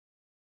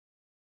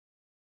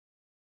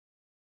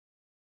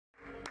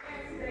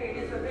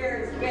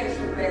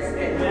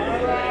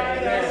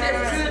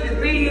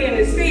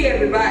see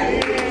everybody.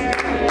 And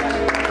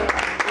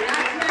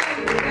I tell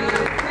you, God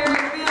is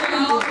very good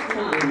all the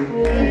time.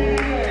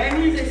 And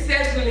he's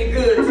exceptionally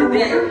good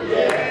today.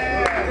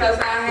 Because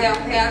I have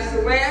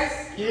Pastor West,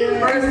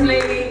 First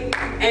Lady,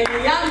 and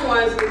the young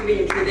ones with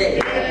me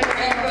today.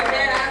 And for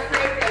that I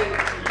say thank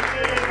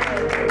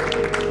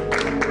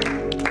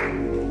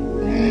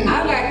you.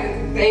 I'd like to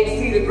thank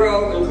Cedar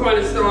Grove and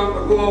Cornerstone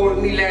for going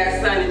with me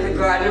last Sunday to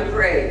Garden of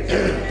Praise.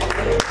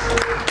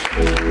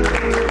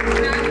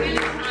 Not many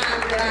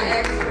times that I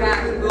ask you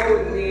guys to go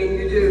with me and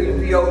you do, you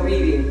be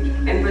obedient.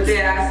 And for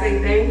that I say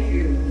thank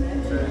you.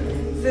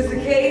 Sister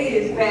Katie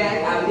is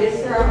back. I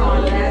missed her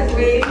on last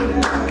week.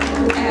 And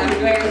I'm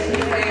glad she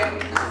had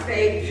a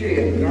safe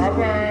trip. All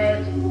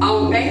right.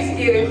 On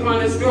Thanksgiving,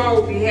 Cornerstone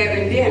will be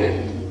having dinner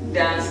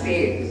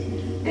downstairs.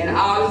 And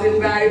all is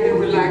invited that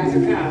would like to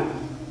come.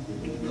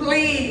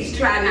 Please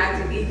try not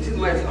to eat too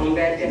much on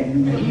that day.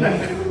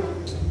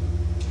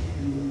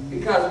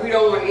 Because we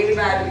don't want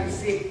anybody to be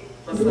sick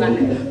for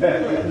Sunday.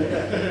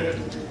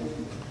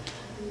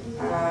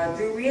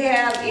 Do we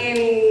have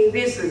any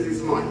visitors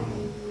this morning?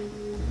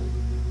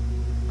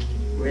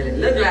 Well, it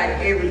looks like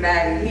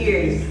everybody here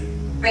is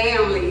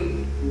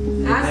family.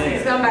 I see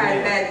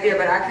somebody back there,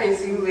 but I can't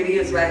see who it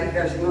is right here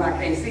because you know I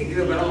can't see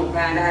good, but I'm going to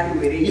find out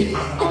who it is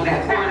on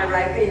that corner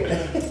right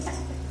there.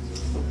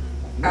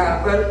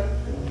 But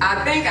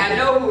I think I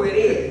know who it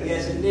is.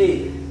 Yes,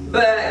 indeed.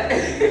 But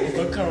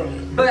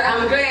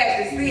I'm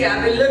glad to see her.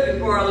 I've been looking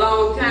for a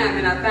long time,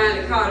 and I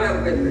finally caught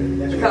up with her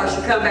because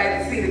she come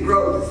back to see the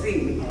Grove to see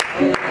me.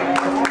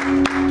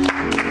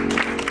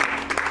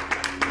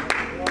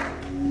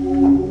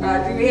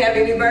 Do we have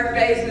any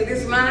birthdays for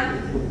this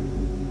month?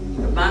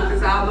 The month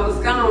is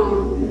almost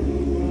gone.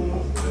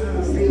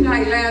 Seemed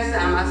like last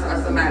time I saw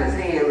somebody's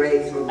hand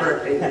raised for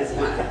birthday this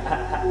month.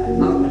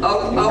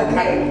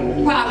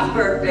 Okay, Pop's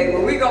birthday.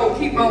 Well, we're going to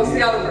keep on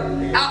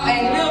celebrating. Oh,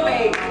 and Lil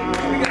Baby,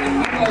 we're going to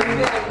keep on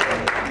celebrating.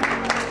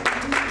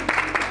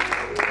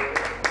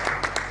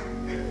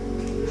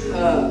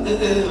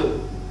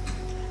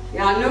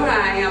 Y'all know how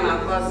I am. I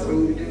fuss when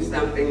you do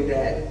something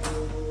that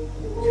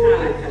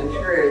kind of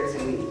contrary to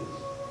me.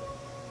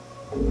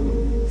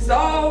 So,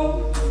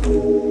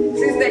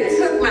 since they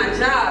took my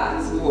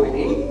job this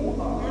morning,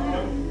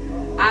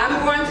 I'm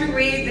going to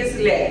read this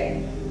letter.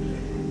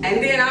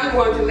 And then I'm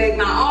going to make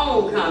my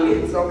own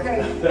comments,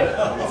 okay?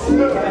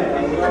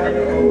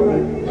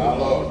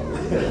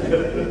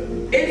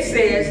 It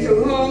says, to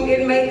whom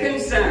it may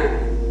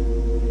concern,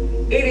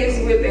 it is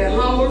with a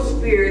humble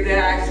spirit that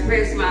I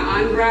express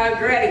my unbridled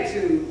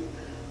gratitude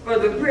for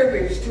the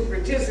privilege to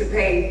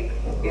participate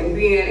in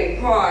being a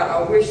part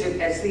of worship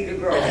at Cedar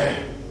Grove.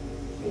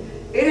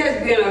 It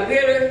has been a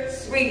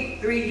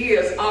bittersweet 3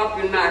 years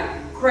offering my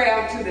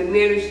craft to the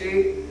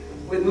ministry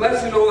with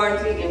much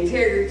loyalty,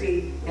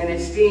 integrity, and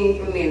esteem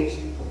for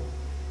ministry.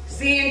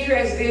 Seeing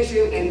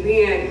transition and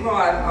being a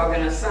part of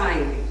an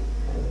assignment,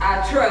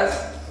 I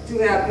trust to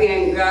have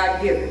been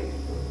God-given.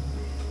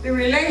 The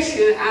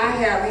relation I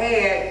have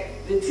had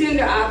the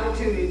tender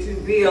opportunity to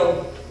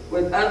build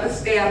with other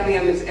staff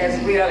members as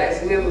well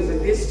as members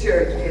of this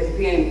church has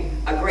been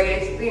a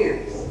great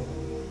experience.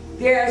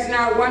 There is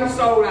not one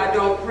soul I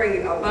don't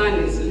pray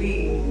abundance,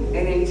 lead,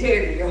 and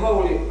integrity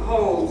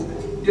holds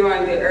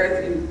during the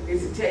earthly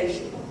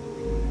visitation.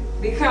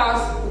 Because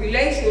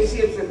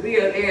relationships are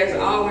built, there is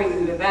always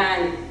a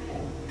divine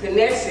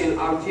connection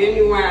of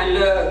genuine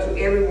love to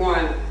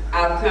everyone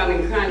I've come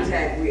in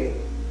contact with.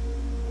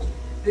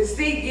 The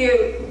seat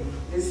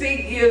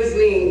gives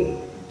me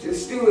to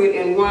steward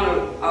in one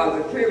of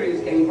the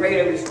privilege and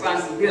greater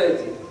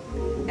responsibility.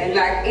 And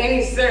like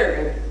any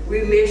servant,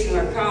 we mission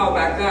are called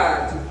by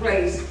God to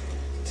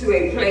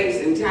a place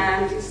and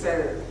time to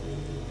serve.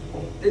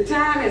 The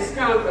time has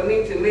come for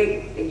me to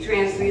make a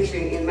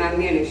transition in my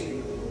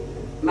ministry.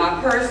 My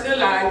personal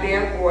life,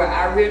 therefore,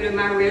 I render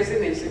my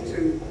resignation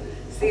to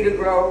Cedar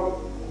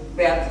Grove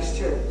Baptist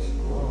Church.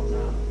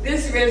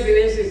 This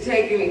resignation is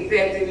taking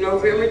effect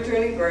November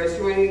 21st,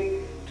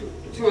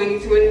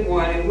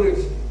 2021, in which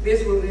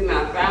this will be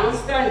my final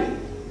Sunday.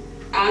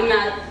 I'm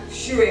not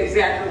sure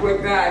exactly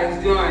what God is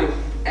doing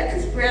at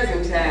this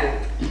present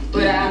time,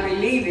 but I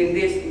believe in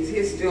this is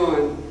His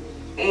doing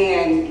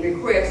and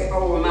request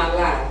over my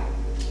life.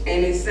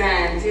 And it's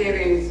signed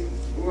Tevin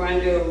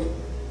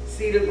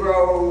Cedar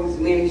Grove's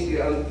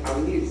Ministry of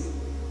Music.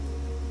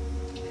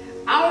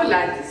 I would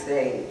like to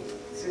say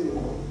to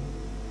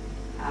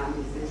our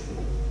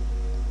musicians,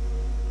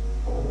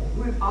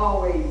 we've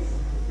always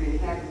been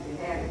happy to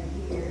have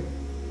you here.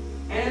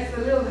 And it's a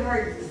little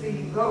hurt to see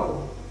you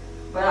go.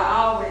 But I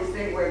always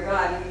say where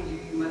God leads you,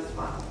 you must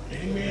follow.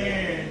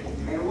 Amen.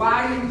 And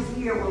while you was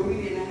here when we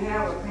didn't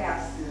have a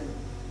pastor,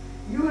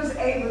 you was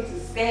able to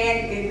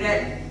stand in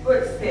that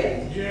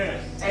footstep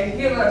and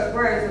give us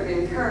words of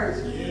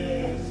encouragement.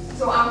 Yes.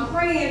 So I'm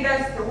praying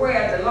that's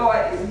where the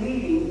Lord is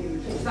leading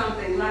you to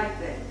something like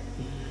that.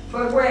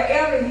 But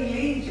wherever He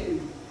leads you,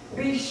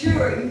 be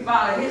sure you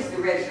follow His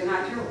direction,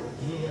 not yours.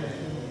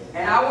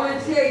 And I want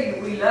to tell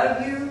you, we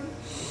love you.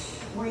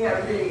 We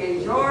have really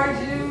enjoyed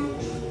you.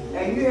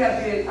 And you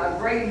have been a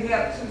great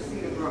help to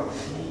Cedar Grove. Grove.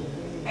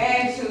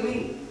 And to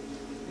me.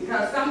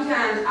 Because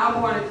sometimes I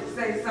wanted to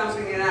say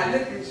something and I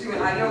looked at you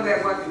and I know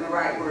that wasn't the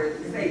right word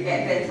to say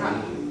at that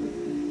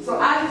time. So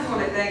I just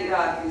want to thank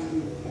God for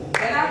you.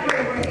 And I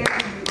pray wherever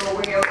you go,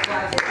 wherever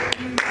God takes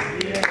you,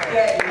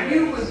 that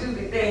you will do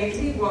the things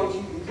He wants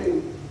you to do.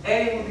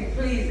 And it will be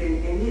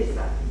pleasing in His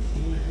sight.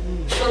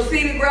 So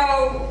Cedar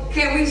Grove,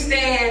 can we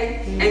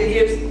stand and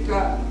give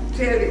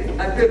Tevin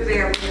a good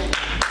farewell?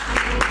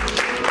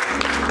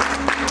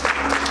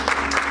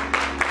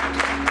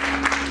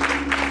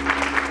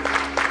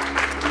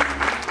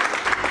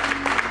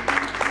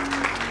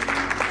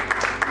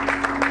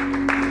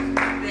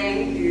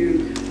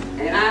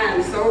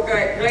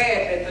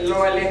 Glad that the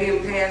Lord let him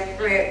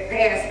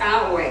pass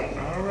our way.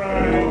 All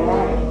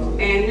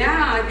right. And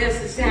now I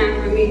guess it's time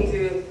for me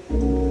to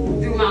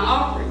do my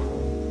offering.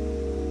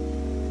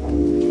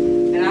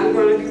 And I'm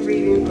going to be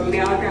reading from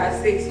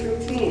Malachi 6 through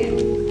 10.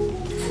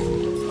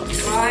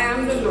 For I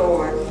am the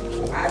Lord,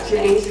 I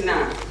change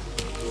not.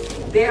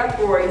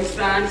 Therefore, ye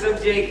sons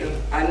of Jacob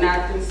are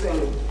not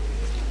consumed.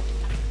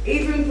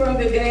 Even from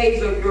the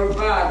days of your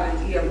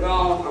fathers ye have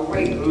gone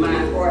away from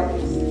my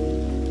ordinance,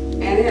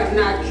 and have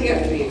not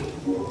kept them.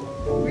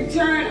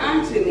 Return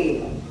unto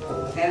me,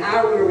 and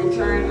I will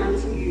return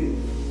unto you,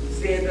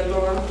 said the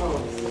Lord of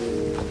hosts.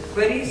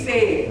 But he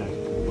said,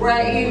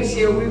 wherein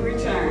shall we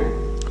return?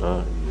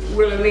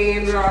 Will a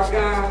man rob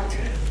God?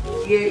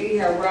 Yet ye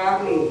have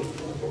robbed me.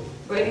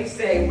 But he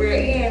said,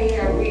 wherein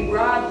have we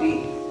robbed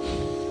thee?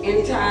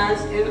 In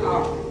tithes and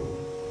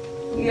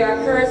offerings. Ye are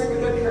cursed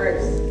with a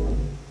curse,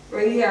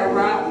 for ye have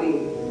robbed me,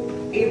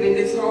 even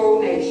this whole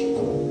nation.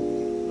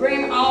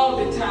 Bring all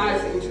the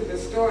tithes into the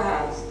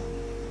storehouse,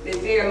 that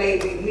there may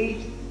be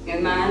meat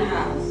in mine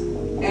house,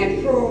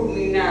 and prove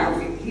me now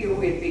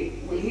herewith,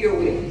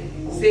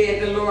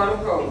 said the Lord of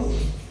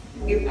hosts.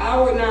 If I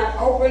will not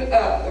open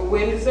up the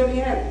windows of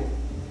heaven,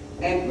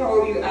 and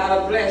pour you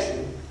out a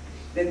blessing,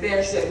 that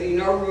there shall be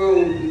no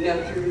room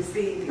enough to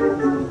receive you.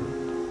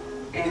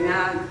 And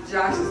now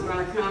Josh is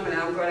going to come, and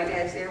I'm going to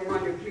ask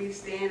everyone to please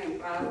stand and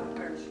follow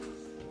the ushers.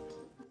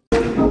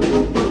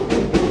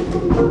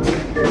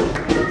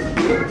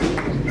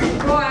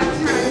 Before I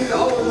turn it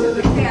over to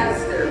the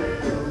pastor,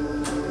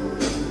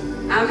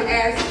 I'm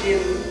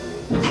asking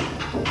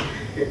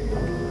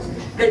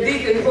the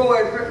deacon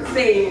board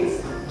sings,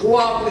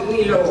 walk with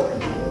me, Lord.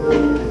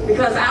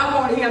 Because I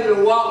want him to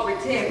walk with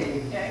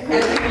Tevin.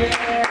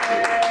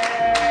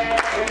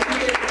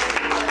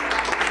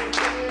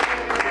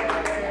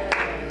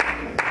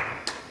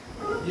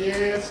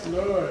 Yes,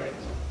 Lord.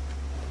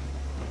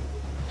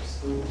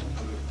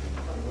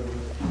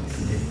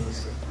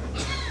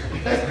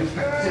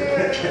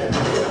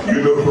 You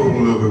know who I'm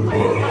looking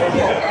for.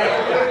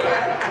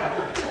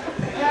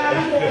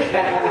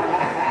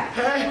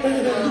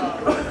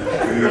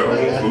 Yeah, I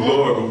want the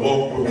Lord to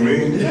walk with me.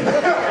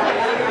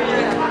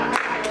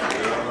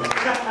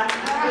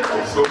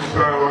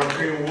 Sometimes I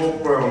can't walk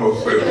by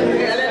myself.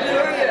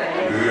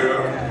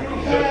 Yeah.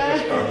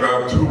 I got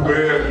 2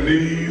 bad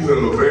knees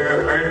and a bad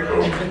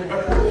ankle.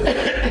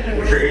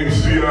 Can't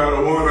see out of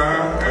one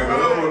eye, and the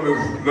other one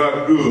is not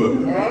good.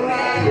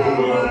 So,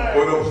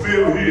 but I'm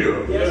still here.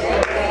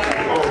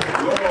 Because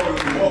the Lord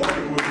is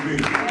walking with me.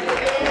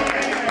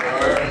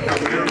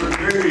 Every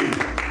day,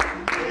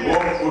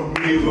 walk with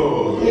me,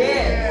 Lord.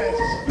 Yes.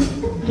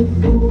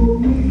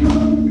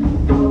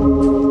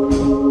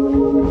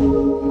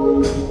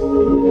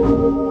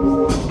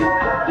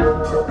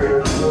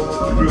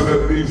 You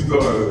let me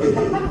start.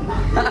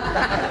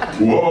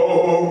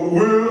 Walk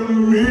with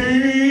me,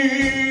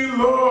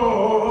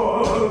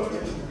 Lord.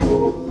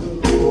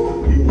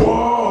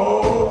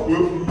 Walk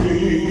with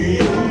me.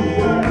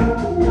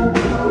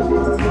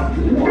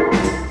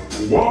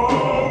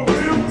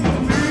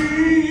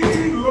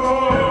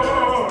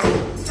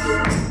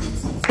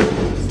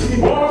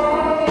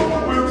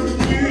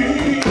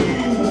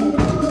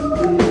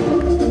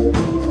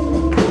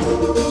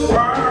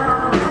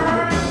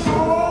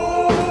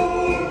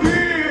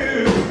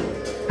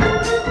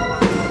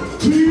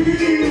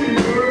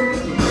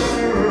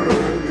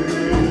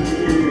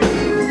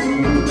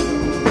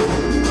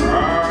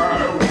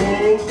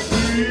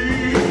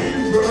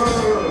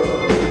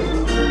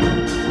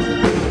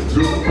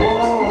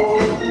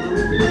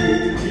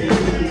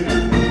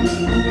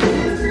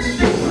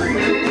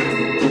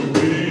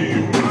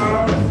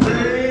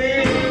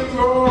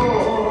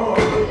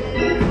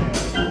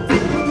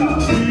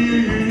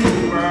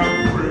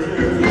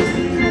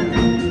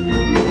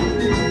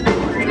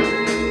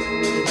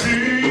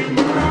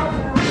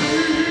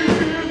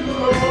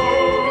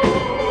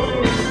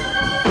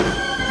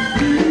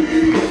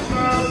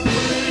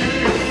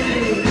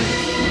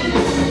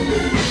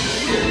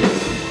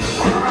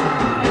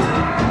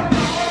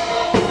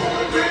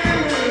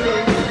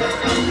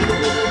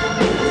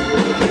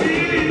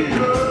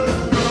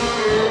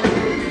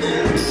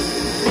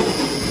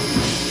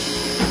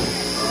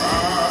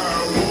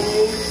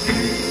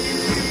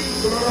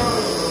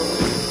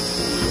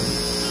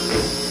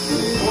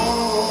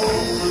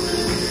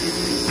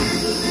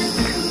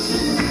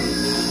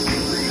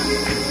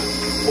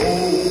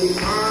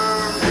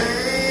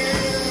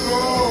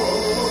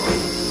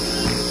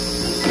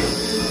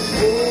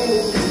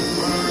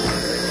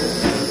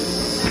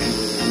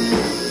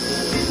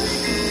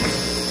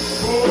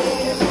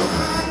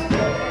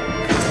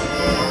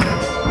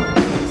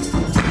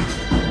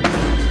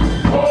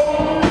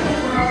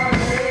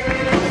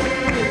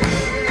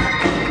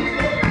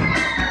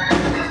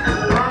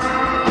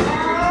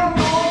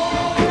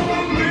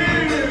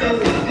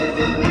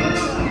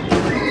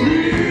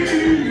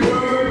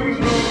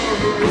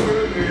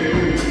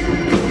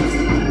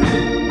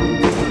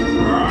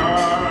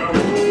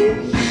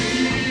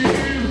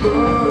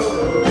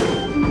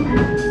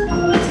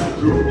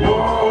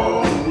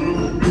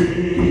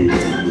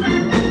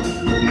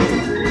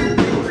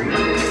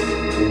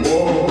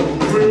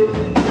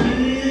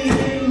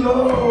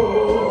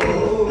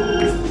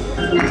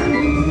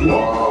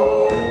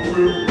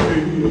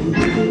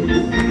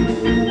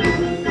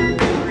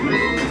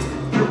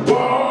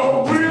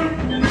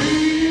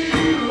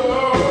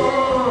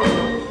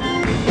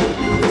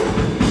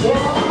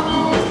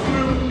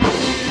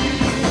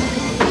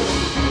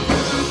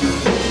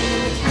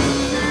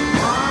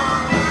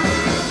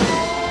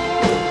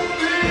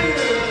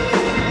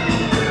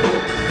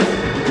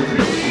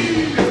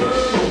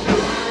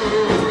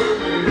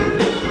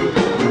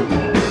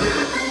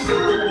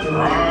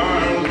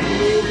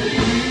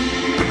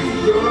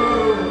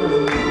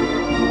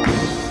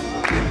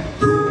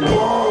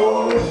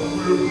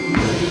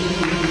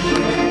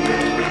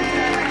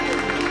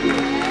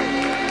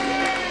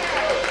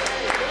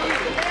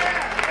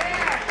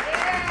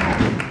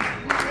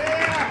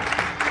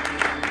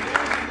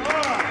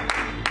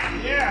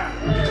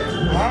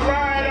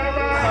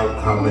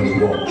 How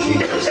many want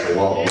Jesus to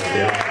walk with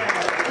them?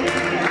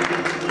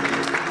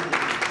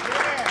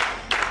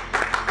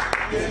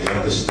 If you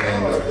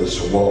understand that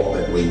this walk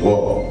that we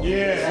walk,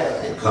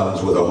 it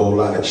comes with a whole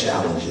lot of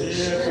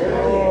challenges.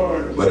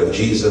 But if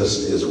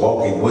Jesus is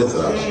walking with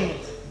us,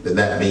 then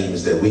that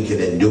means that we can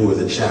endure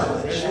the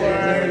challenge.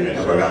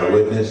 Have I got a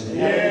witness?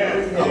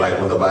 I like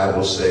when the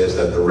Bible says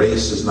that the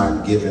race is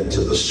not given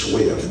to the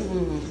swift,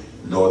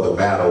 nor the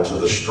battle to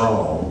the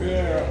strong,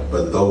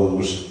 but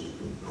those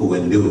who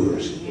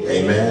endures.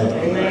 Amen?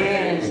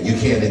 And you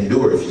can't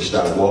endure if you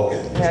stop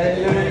walking.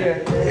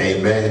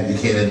 Amen. You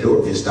can't endure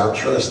if you stop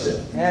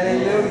trusting.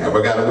 Have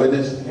I got a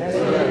witness?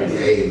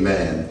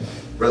 Amen.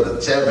 Brother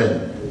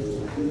Tevin,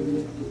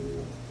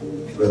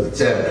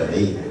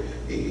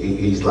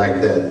 he's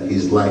like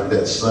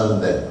that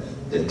son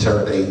that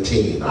turned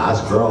 18. I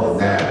was grown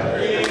now.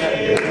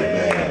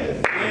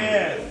 Amen.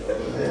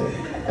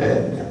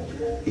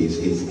 And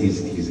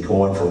he's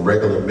going from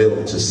regular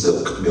milk to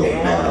silk milk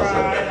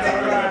now.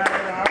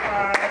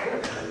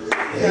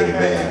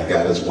 Amen.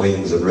 Got his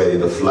wings and ready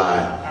to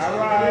fly.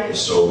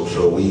 So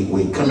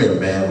we come here,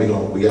 man.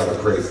 We gotta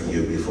pray for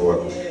you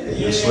before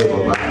you slip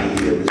up out of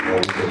here before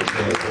we get a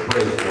chance to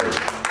pray for you.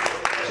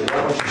 So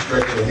why don't you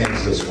stretch your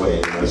hands this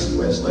way?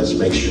 Let's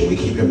make sure we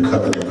keep him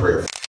covered in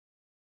prayer.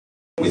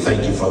 We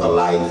thank you for the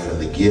life and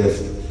the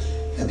gift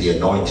and the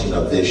anointing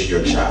of this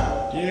your child.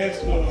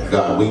 Yes, Lord.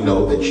 God, we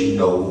know that you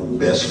know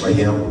best for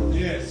him.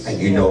 Yes.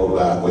 And you know,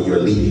 God, where you're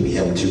leading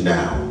him to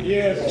now.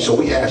 Yes. So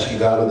we ask you,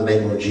 God, in the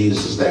name of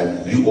Jesus,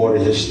 that you order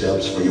his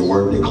steps, for your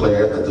word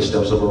declared that the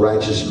steps of a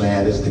righteous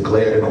man is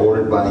declared and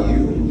ordered by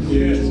you.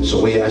 Yes. So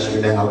we ask you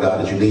now,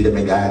 God, that you lead him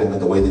and guide him in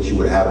the way that you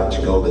would have him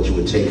to go, that you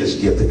would take his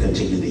gift and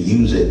continue to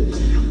use it,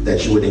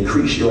 that you would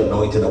increase your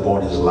anointing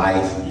upon his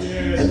life.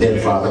 And then,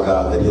 Father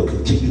God, that he'll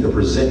continue to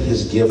present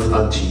his gift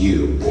unto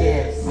you.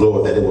 Yes.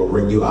 Lord, that it will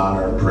bring you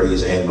honor and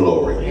praise and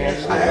glory.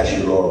 Yes. I ask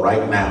you, Lord,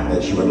 right now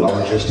that you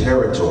enlarge his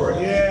territory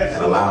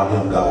and allow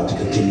him, God, to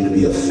continue to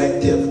be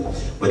effective,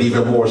 but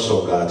even more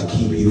so, God, to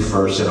keep you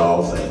first in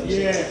all things.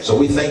 Yes. So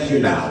we thank you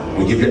now.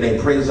 We give your name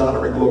praise,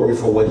 honor, and glory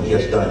for what he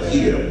has done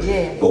here.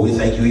 Yes. But we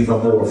thank you even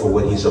more for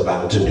what he's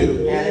about to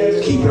do.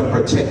 Yes. Keep him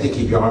protected.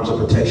 Keep your arms of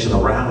protection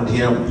around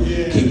him.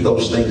 Yes. Keep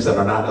those things that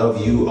are not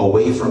of you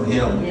away from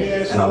him.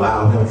 Yes. And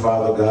allow him,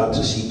 Father God,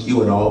 to seek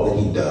you in all that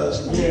he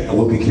does. Yes. And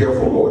we'll be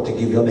careful, Lord, to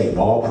give your name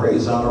all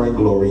praise, honor, and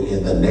glory.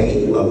 In the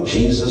name of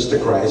Jesus the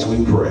Christ,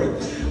 we pray.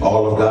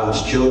 All of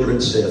God's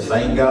children said,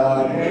 thank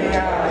God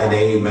and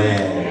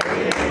amen.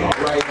 All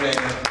right, man.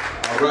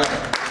 All right.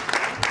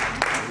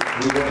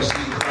 We want to see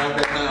you climb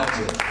that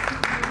mountain.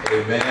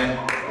 Amen.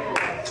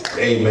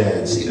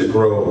 Amen. Cedar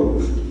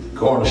Grove,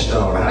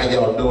 Cornerstone. How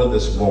y'all doing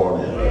this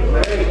morning?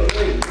 Amen.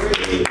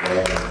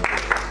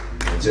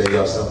 I'll tell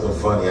y'all something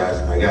funny.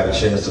 I got a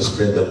chance to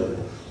spend a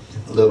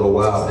little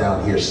while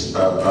down here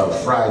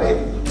Friday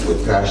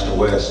with Pastor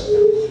West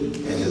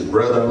and his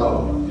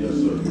brother-in-law. Yes,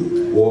 sir.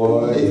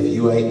 Boy, if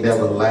you ain't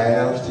never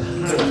laughed,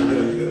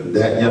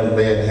 that young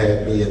man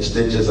had me in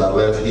stitches. I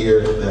left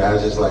here and I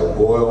was just like,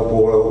 boy, oh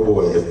boy, oh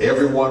boy. If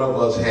every one of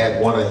us had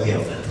one of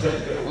him,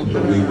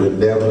 we would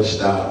never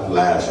stop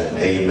laughing.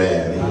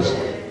 Amen. It was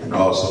an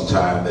awesome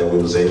time that we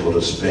was able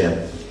to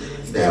spend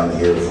down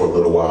here for a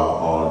little while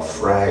on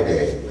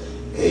Friday.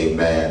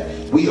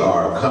 Amen. We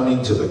are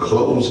coming to the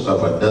close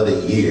of another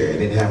year,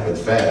 and it happened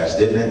fast,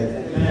 didn't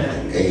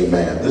it?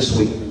 Amen. This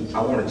week, I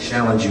want to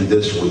challenge you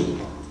this week.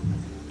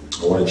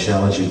 I want to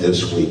challenge you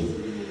this week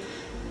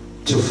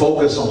to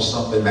focus on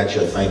something that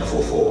you're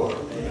thankful for.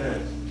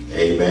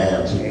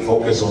 Amen. To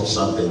focus on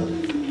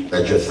something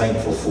that you're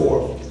thankful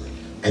for.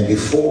 And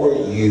before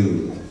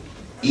you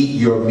eat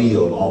your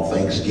meal on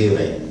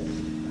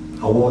Thanksgiving,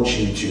 I want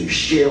you to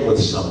share with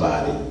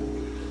somebody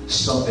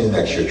something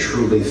that you're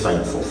truly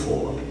thankful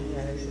for.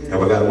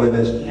 Have I got a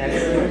witness?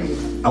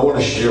 I want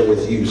to share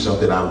with you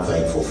something I'm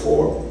thankful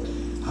for.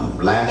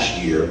 Last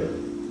year,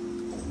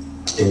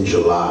 in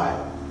July,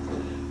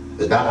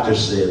 the doctor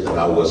said that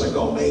I wasn't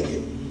going to make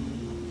it.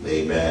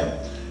 Amen.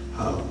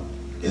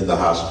 In the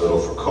hospital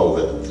for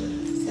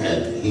COVID.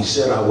 And he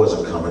said I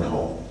wasn't coming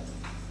home.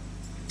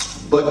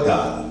 But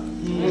God.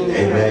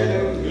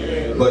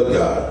 Amen. But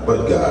God.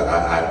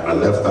 I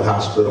left the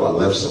hospital. I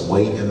left some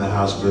weight in the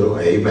hospital.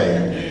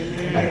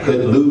 Amen. I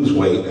couldn't lose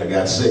weight. I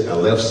got sick. I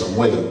left some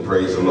weight.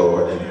 Praise the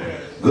Lord. And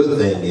good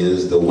thing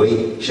is the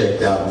weight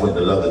checked out and went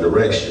another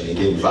direction. He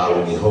didn't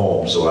follow me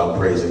home. So I'm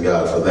praising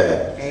God for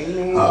that.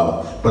 Amen.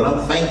 But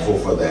I'm thankful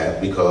for that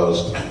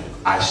because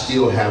I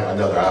still have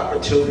another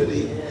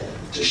opportunity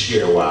to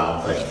share why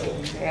I'm thankful.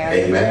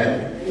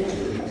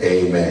 Amen.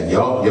 Amen.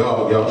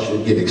 Y'all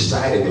should get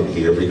excited in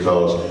here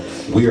because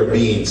we are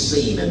being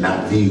seen and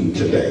not viewed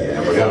today.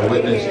 Have I got a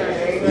witness?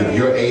 If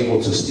you're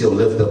able to still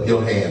lift up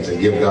your hands and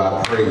give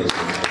God praise,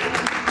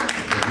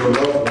 if your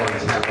loved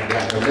ones haven't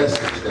gotten a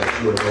message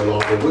that you are no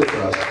longer with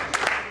us,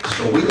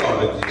 so we ought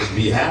to just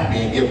be happy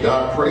and give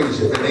God praise.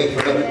 If it ain't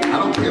for that, I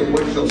don't care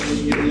what your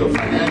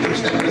financial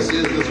status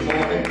is this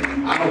morning.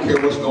 I don't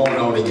care what's going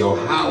on in your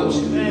house.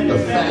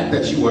 The fact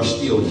that you are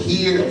still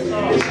here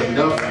is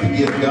enough to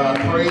give God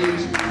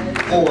praise.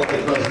 for,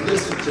 because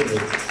listen to me,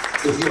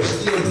 if you're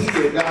still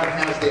here, God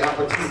has the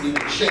opportunity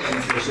to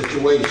change your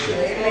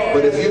situation.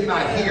 But if you're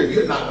not here,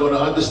 you're not going to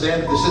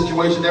understand if the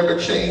situation ever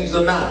changed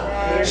or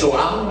not. So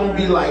I'm going to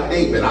be like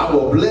David. I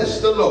will bless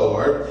the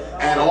Lord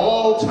at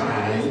all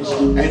times,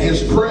 and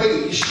his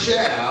praise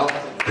shall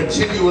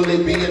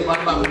continually be in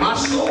my mouth. My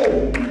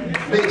soul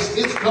makes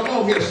its, come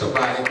on here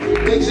somebody,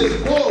 makes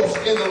its boast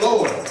in the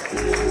Lord.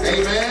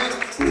 Amen.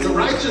 The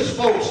righteous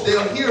folks,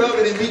 they'll hear of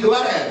it and be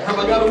glad. Have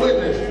I got a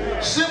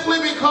witness? Simply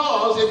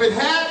because if it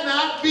had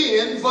not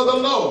been for the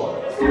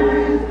Lord.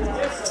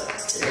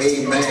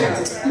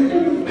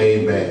 Amen.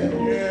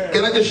 Amen.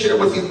 Can I just share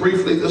with you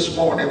briefly this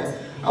morning?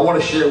 I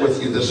want to share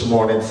with you this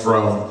morning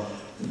from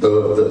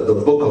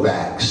the book of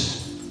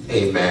Acts.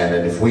 Amen.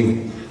 And if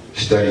we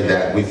study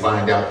that, we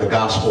find out the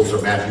Gospels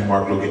are Matthew,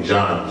 Mark, Luke, and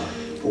John.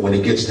 But when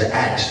it gets to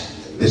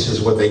Acts, this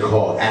is what they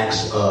call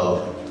Acts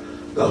of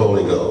the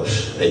Holy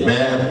Ghost.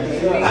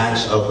 Amen.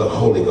 Acts of the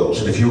Holy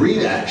Ghost. And if you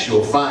read Acts,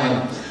 you'll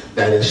find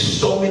that there's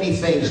so many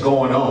things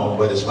going on,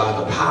 but it's by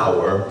the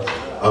power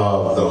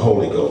of the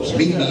Holy Ghost.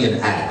 Meet me in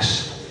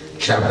Acts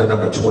chapter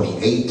number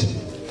 28.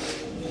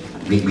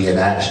 Meet me in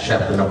Acts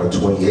chapter number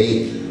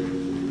 28.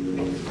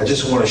 I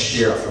just want to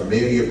share a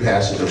familiar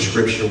passage of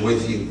scripture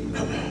with you.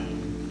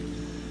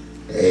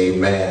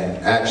 Amen.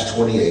 Acts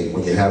 28.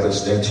 When you have it,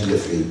 stand to your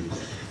feet.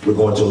 We're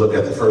going to look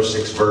at the first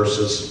 6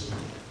 verses.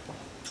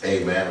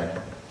 Amen.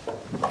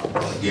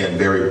 Again,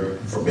 very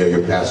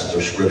familiar passage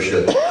of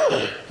scripture.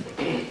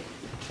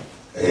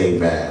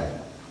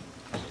 Amen.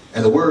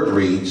 And the word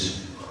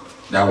reads,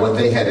 now when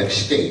they had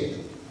escaped,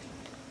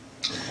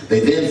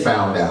 they then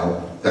found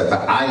out that the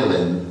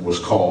island was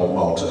called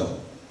Malta.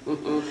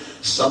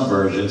 Some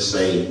versions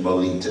say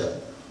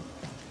Melita.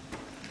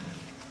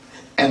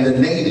 And the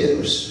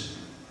natives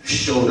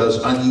showed us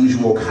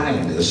unusual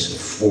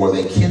kindness, for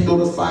they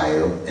kindled a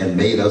fire and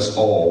made us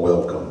all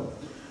welcome.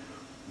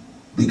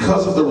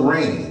 Because of the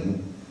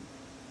rain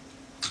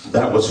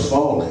that was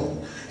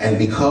falling and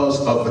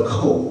because of the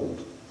cold.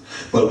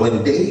 But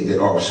when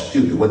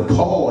when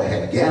Paul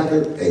had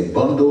gathered a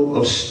bundle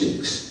of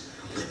sticks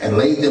and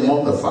laid them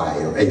on the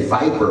fire, a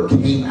viper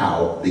came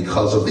out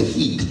because of the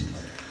heat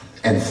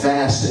and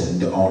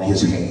fastened on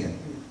his hand.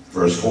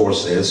 Verse 4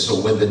 says,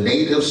 so when the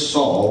natives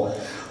saw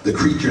the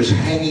creatures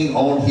hanging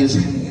on his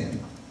hand,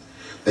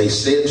 they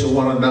said to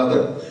one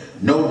another,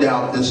 no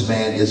doubt this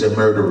man is a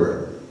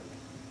murderer,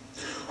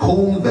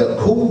 whom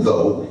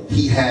though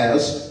he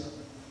has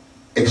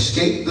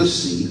escaped the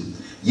sea,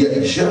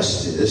 yet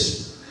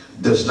justice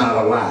does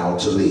not allow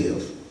to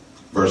live.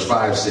 Verse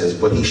 5 says,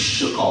 but he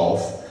shook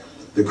off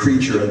the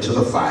creature into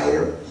the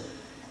fire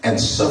and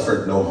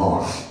suffered no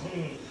harm.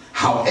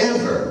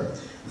 However,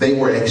 they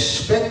were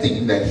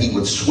expecting that he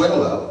would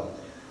swell up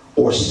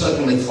or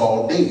suddenly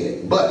fall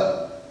dead.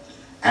 But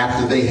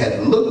after they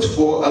had looked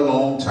for a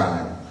long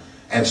time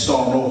and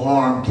saw no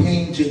harm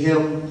came to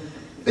him,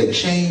 they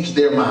changed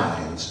their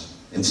minds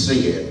and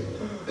said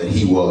that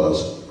he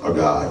was a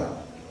god.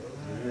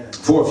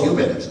 For a few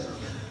minutes,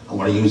 I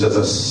want to use as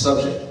a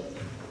subject,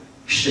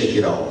 shake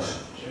it off.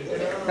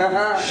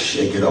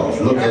 Shake it off.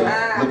 Look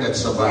at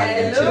somebody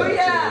and tell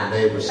your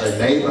neighbor, say,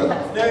 neighbor,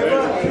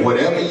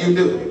 whatever you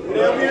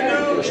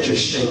do,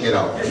 just shake it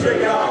off.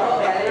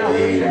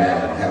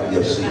 Amen. Have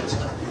your seat.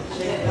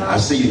 I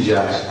see you,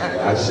 Josh.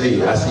 I see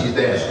you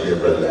dancing here,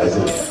 brother. I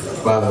see you.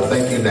 Father,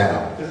 thank you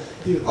now.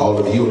 All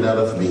of you and none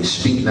of me,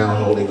 speak now,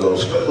 Holy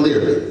Ghost,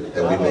 clearly,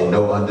 that we may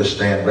know,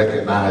 understand,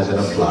 recognize, and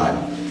apply.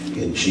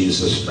 In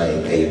Jesus'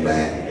 name,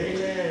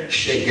 amen.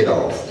 Shake it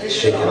off.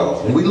 Shake it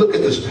off. When we look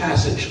at this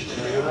passage,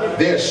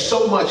 there's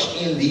so much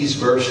in these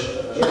first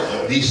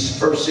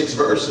 6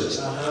 verses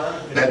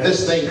that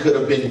this thing could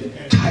have been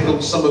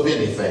titled some of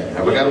anything.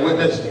 Have we got a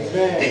witness?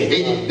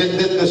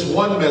 This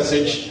one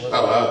message,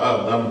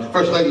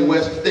 First Lady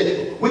West,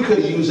 we could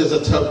have used as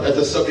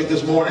a subject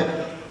this morning.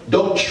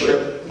 Don't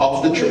trip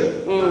off the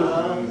trip.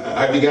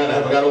 Have I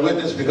got a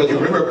witness? Because you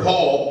remember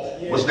Paul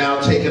was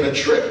now taking a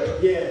trip.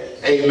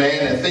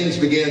 Amen. And things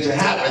began to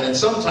happen. And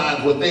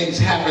sometimes when things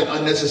happen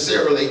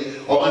unnecessarily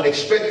or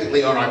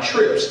unexpectedly on our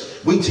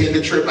trips, we tend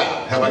to trip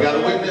out. Have I got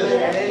a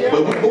witness?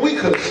 But we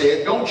could have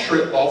said, don't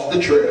trip off the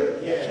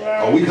trip.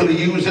 Or we could have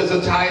used as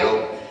a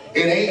title,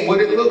 it ain't what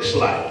it looks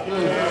like.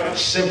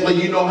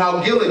 Simply, you know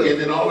how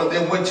Gilligan and all of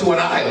them went to an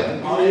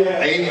island.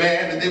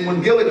 Amen. And then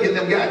when Gilligan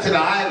them got to the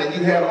island,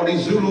 you had all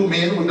these Zulu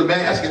men with the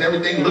mask and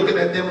everything looking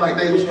at them like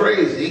they was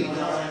crazy.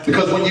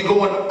 Because when you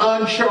go in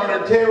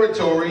uncharted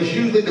territories,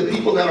 usually the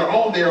people that are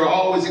on there are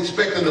always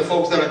expecting the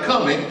folks that are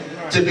coming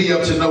to be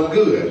up to no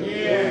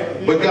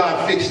good. But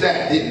God fixed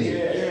that, didn't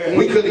he?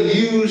 We could have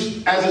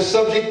used as a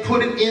subject,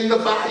 put it in the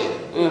fire.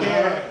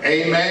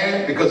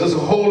 Amen. Because there's a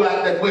whole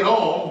lot that went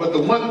on, but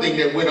the one thing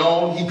that went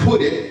on, he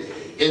put it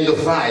in the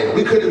fire.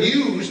 We could have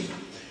used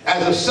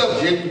as a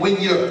subject, when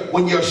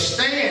your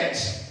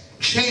stance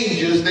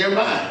changes their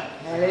mind.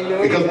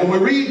 Because when we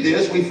read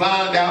this, we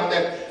find out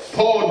that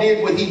Paul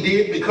did what he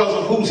did because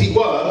of whose he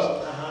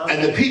was,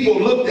 and the people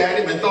looked at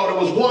him and thought it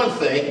was one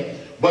thing,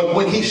 but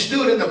when he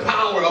stood in the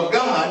power of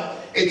God,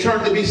 it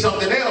turned to be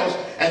something else.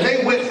 And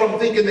they went from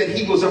thinking that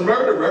he was a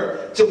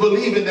murderer to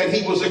believing that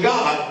he was a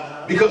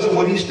God because of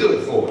what he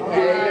stood for.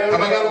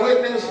 Have I got a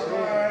witness?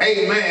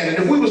 Amen.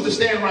 And if we was to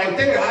stand right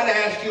there, I'd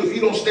ask you, if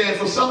you don't stand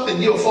for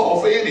something, you'll fall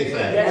for anything.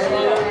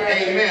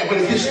 Amen. But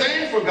if you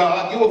stand for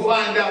God, you will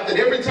find out that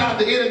every time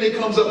the enemy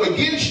comes up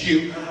against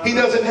you, he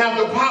doesn't have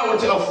the power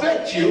to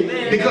affect you,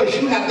 because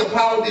you have the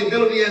power, the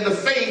ability, and the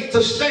faith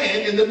to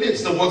stand in the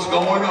midst of what's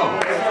going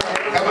on.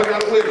 Have I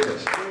got a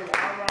witness?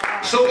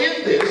 So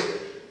in this,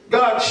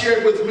 God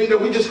shared with me that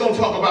we're just going to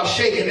talk about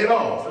shaking it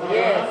off.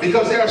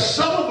 Because there are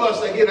some of us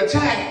that get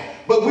attacked,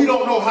 but we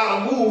don't know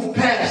how to move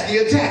past the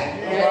attack.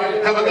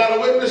 Have I got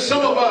a witness?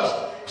 Some of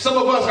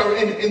us are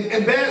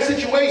in bad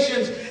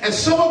situations, and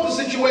some of the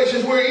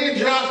situations we're in,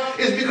 Josh,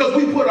 is because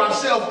we put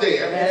ourselves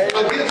there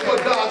against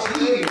what God's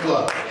leading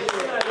was.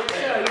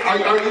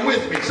 Are you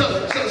with me?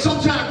 So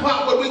sometimes,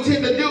 Pop, what we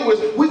tend to do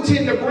is we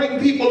tend to bring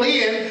people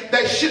in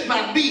that should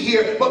not be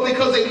here, but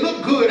because they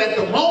look good at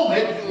the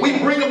moment, we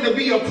bring them to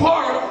be a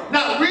part,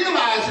 not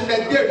realizing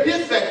that they're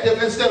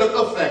defective instead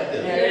of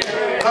effective.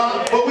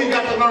 But we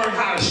got to learn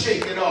how to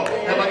shake it off.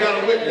 Have I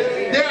got a witness?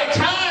 There are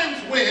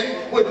times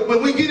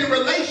when we get in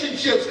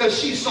relationships, because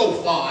she's so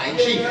fine.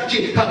 She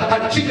got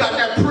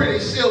that pretty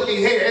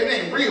silky hair. It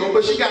ain't real,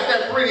 but she got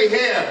that pretty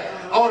hair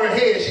on her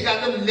head. She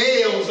got them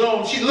nails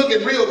on. She's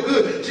looking real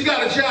good. She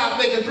got a job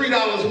making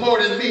 $3 more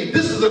than me.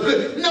 This is a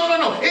good. No.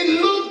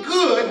 It looked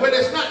good, but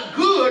it's not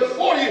good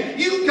for you.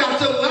 You got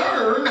to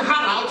learn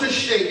how to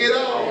shake it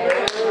off.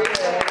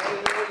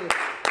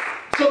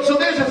 So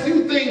there's a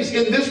few things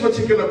in this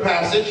particular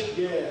passage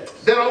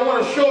that I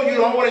want to show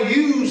you. I want to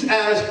use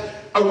as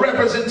a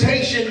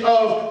representation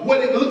of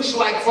what it looks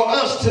like for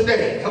us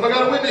today. Have I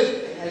got a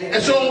witness?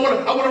 And so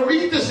I want to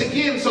read this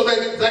again so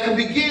that I can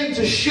begin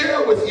to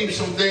share with you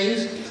some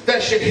things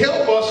that should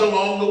help us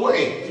along the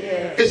way.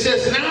 It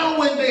says, now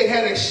when they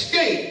had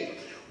escaped,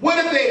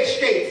 what did they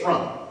escape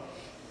from?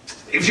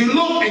 If you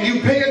look and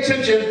you pay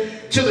attention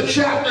to the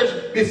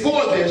chapters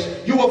before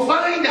this, you will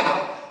find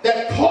out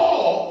that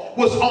Paul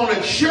was on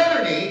a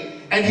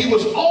journey and he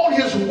was on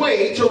his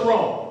way to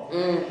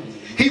Rome.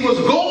 He was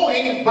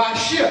going by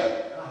ship.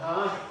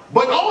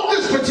 But on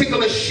this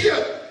particular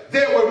ship,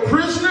 there were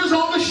prisoners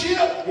on the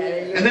ship,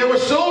 and there were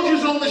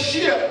soldiers on the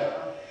ship,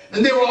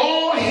 and they were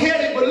all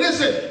headed. But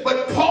listen,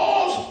 but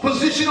Paul's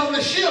position on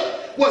the ship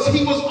was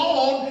he was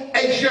on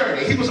a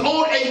journey. He was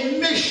on a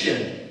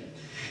mission.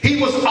 He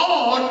was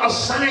on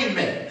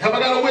assignment. Have I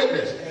got a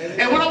witness?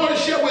 And what I want to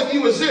share with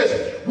you is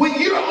this.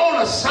 When you're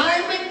on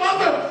assignment,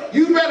 mother,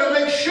 you better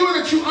make sure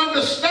that you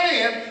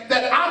understand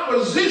that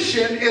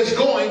opposition is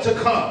going to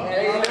come.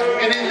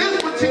 And in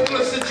this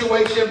particular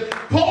situation,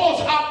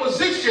 Paul's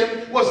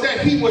opposition was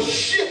that he was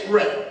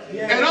shipwrecked.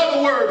 In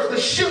other words, the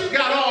ship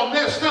got all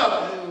messed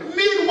up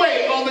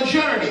midway on the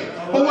journey.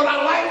 But what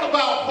I like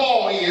about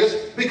Paul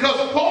is,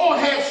 because Paul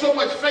had so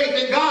much faith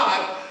in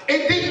God,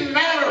 it didn't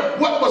matter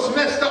what was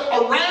messed up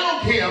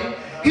around him.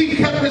 He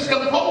kept his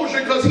composure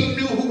because he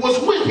knew who was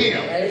with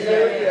him.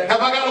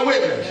 Have I got a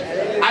witness?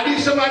 I need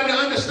somebody to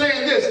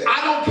understand this.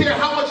 I don't care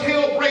how much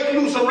hell break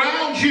loose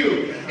around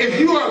you. If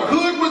you are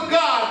good with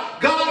God,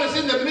 God is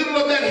in the middle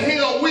of that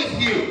hell with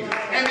you.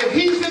 And if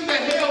he's in the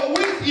hell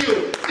with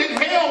you,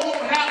 then hell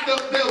won't have the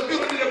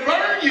ability to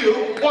burn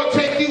you or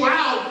take you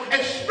out.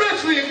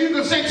 Especially if you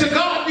can say, to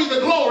God be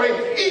the glory,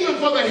 even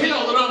for the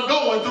hell that I'm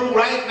going through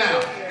right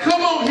now.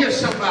 Come on here,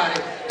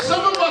 somebody.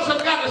 Some of us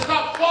have got to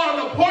stop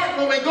falling apart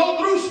when we go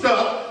through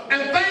stuff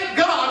and thank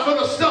God for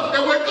the stuff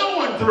that we're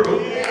going through.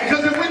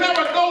 Because if we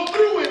never go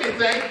through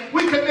anything,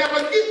 we can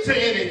never get to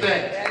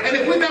anything. And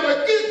if we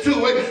never get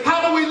to it,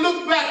 how do we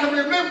look back and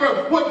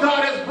remember what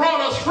God has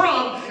brought us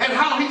from and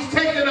how he's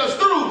taken us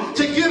through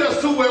to get us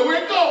to where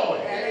we're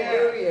going?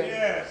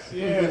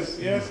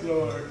 Yes,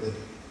 Lord.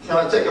 Can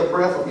I take a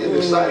breath? I'm getting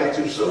excited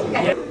too soon.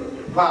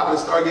 Pop,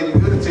 let's start getting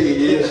good to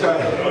you.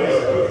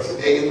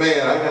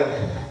 Amen.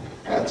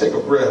 I gotta take a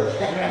breath.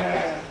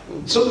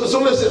 So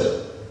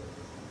listen,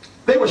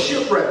 they were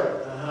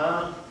shipwrecked.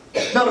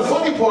 Now the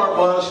funny part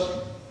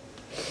was,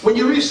 when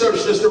you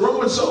research this, the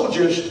Roman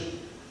soldiers,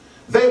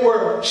 they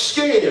were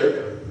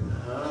scared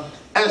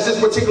as this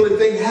particular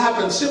thing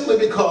happened, simply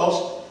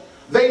because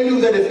they knew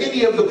that if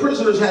any of the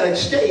prisoners had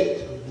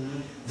escaped,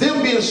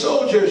 them being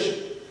soldiers,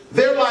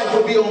 their life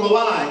would be on the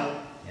line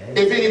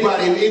if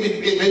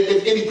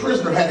any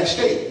prisoner had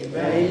escaped.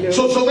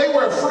 So they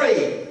were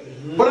afraid.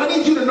 But I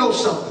need you to know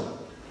something.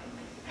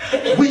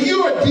 When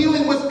you are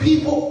dealing with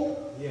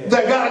people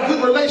that got a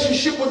good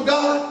relationship with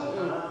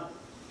God,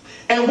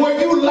 and where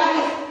you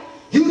lack,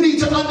 you need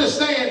to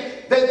understand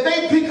that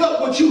they pick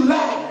up what you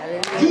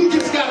lack. You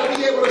just got to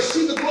be able to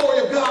see the glory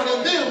of God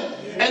in them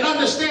and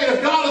understand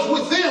if God is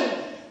with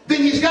them,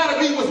 then he's got to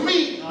be with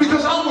me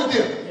because I'm with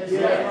them.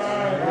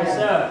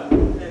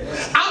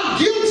 I'm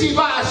guilty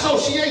by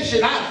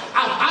association.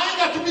 I ain't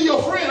got to be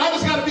your friend. I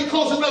just got to be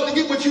close enough to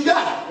get what you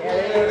got.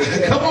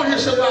 Come on here,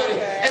 somebody.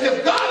 And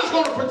if God is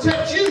going to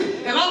protect you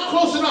and I'm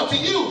close enough to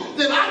you,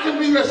 then I can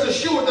be rest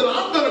assured that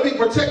I'm going to be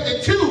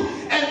protected too.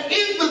 And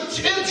in the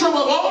interim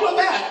of all of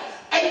that,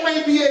 I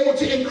may be able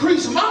to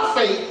increase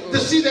to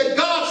see that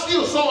God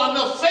still saw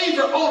enough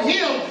favor on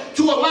him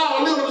to allow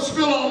a little to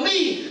spill on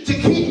me to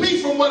keep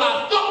me from what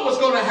I thought was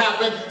going to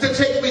happen to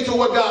take me to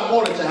what God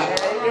wanted to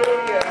happen.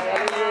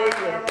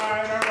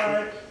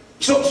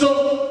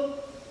 So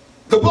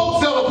the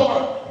boat fell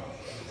apart.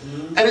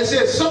 And it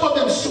says some of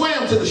them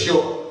swam to the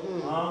shore.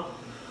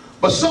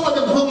 But some of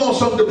them hung on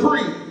some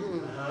debris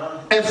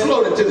and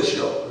floated to the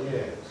shore.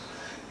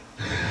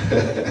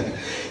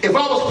 If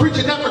I was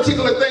preaching that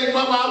particular thing,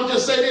 Mama, I would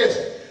just say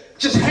this.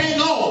 Just hang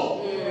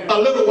on a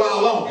little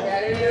while longer.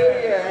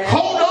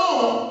 Hold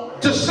on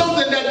to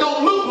something that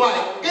don't look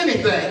like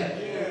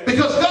anything.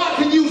 Because God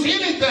can use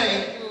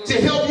anything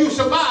to help you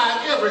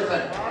survive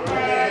everything.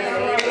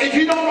 If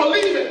you don't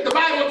believe it, the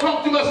Bible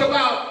talks to us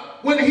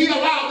about when he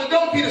allowed the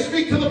donkey to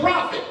speak to the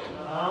prophet.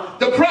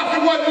 The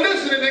prophet wasn't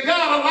listening, and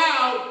God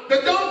allowed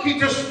the donkey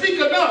to speak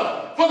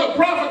enough for the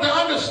prophet to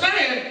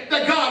understand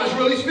that God is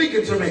really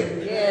speaking to me.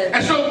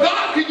 And so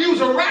God can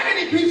use a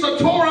raggedy piece of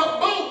tore up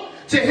boat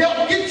to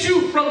help get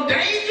you from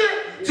danger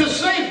to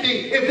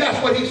safety if that's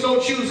what he so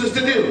chooses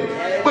to do.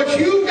 But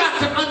you've got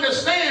to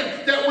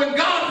understand that when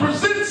God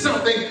presents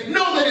something,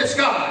 know that it's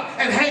God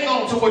and hang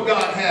on to what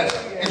God has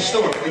in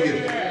store for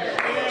you.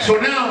 So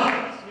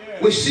now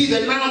we see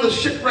that now the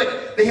shipwreck,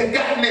 they have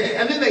gotten there,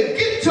 and then they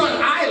get to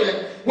an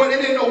island where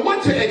they didn't know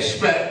what to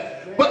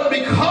expect. But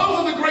because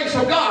of the grace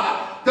of God,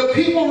 the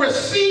people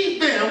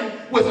received them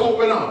with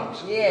open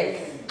arms.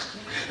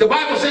 The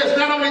Bible says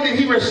not only did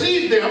he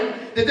receive them,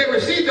 but they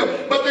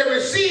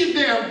received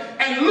them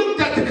and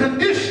looked at the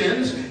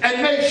conditions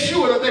and made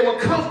sure that they were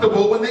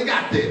comfortable when they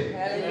got there.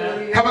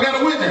 Have I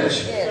got a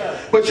witness?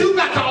 But you've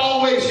got to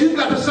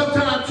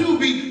sometimes too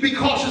be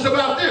cautious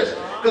about this.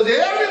 Because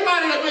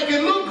everybody that make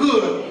it look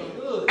good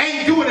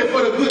ain't doing it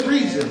for the good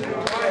reason.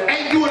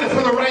 Ain't doing it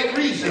for the right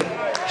reason.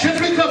 Just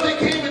because they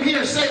came in here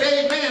and said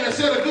amen and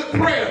said a good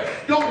prayer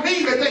don't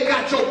mean that they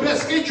got your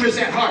best interest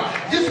at heart.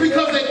 Just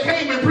because they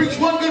came and preached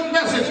one good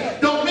message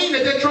don't mean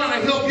that they're trying to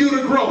help you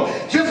to grow.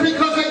 Just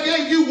because they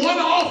gave you one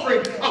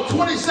offering of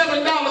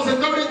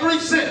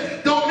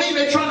 $27.33 don't mean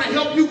they're trying to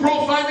help you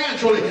grow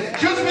financially.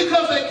 Just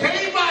because they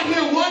came by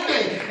here one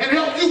day and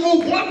helped you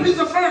move one piece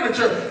of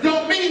furniture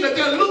don't mean that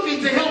they're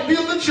looking to help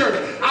build the church.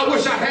 I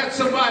wish I had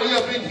somebody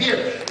up in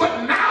here.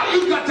 But now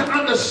you've got to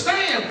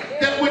understand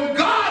that when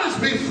God is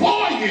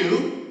before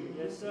you,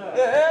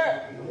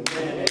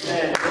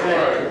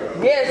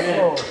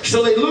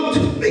 so they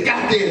looked, they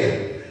got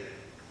there.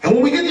 And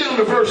when we get down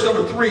to verse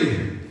number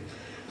 3,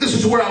 this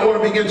is where I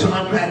want to begin to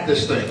unpack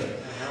this thing.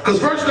 Because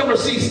verse number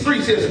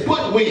 3 says,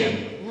 but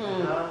when?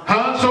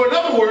 So in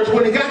other words,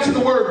 when he got to the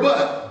word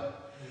but,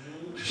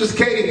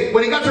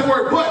 when he got to the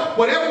word but,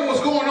 whatever was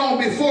going on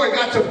before he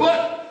got to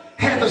but,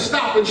 had to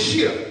stop and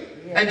shift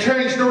and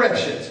change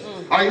directions.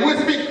 Are you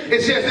with me?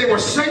 It says they were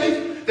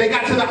safe. They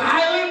got to the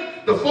island.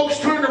 The folks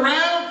turned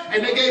around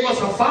and they gave us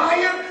a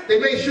fire. They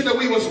made sure that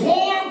we was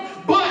warm.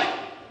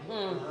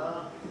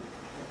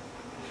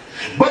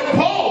 But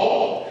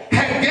Paul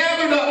had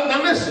gathered up.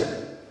 Now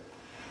listen.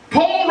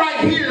 Paul right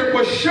here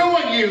was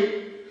showing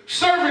you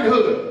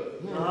servanthood.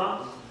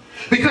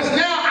 Because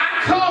now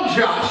I come,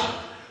 Josh,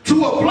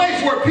 to a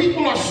place where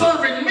people are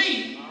serving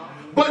me.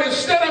 But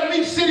instead of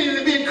me sitting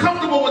and being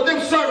comfortable with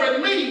them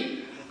serving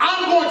me,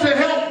 I'm going to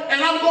help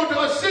and I'm going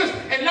to assist,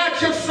 and not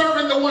just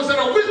serving the ones that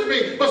are with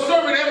me, but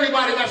serving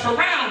everybody that's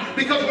around.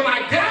 Because when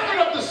I gathered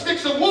up the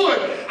sticks of wood,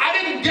 I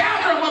didn't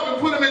gather them up and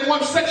put them in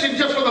one section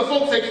just for the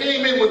folks that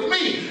came in with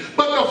me.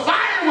 But the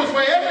fire was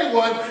for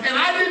everyone, and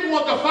I didn't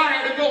want the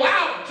fire to go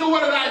out. So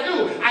what did I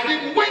do? I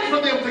didn't wait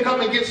for them to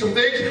come and get some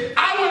things.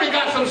 I went and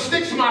got some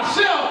sticks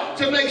myself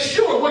to make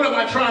sure. What am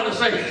I trying to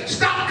say?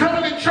 Stop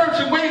coming in church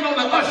and waiting on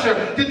the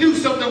usher to do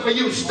something for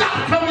you.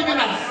 Stop coming in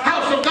the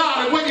house of God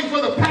and waiting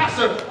for the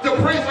pastor to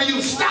pray for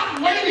you. Stop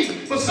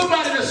waiting for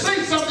somebody to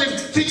say something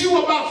to you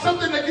about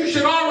something that you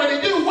should already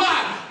do.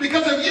 Why?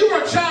 Because if you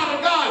are a child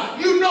of God,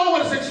 you know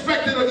what is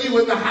expected of you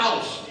in the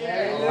house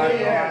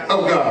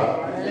of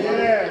God.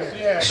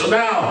 So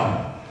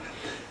now,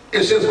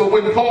 it says, but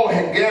when Paul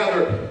had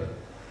gathered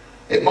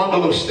a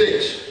bundle of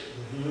sticks,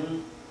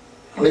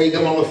 laid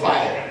them on the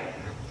fire.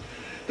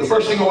 The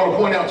first thing I want to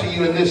point out to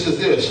you in this is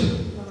this.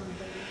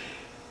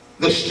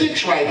 The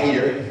sticks right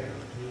here,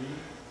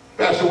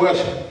 Pastor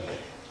West,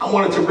 I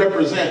wanted to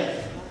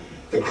represent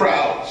the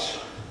crowds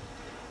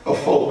of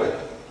folk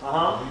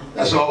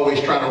that's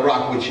always trying to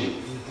rock with you.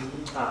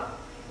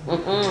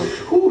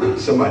 Ooh,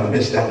 somebody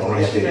missed that one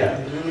right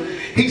there.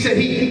 He said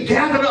he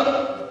gathered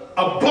up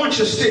a bunch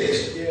of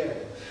sticks.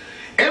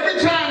 Every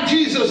time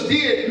Jesus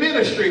did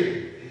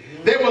ministry,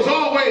 there was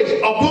always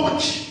a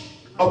bunch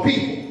of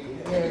people.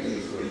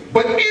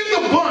 But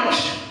in the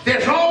bunch,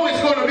 there's always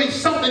going to be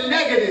something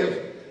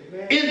negative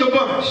in the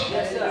bunch.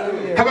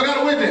 Have I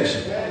got a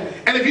witness?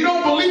 And if you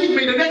don't believe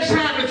me, the next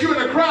time that you're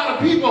in a crowd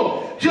of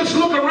people, just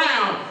look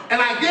around,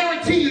 and I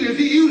guarantee you, if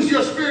you use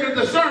your spirit of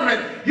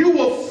discernment, you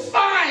will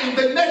find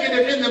the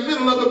negative in the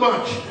middle of the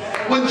bunch.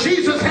 When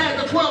Jesus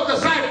had the 12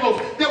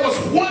 disciples, there was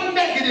one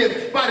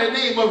negative by the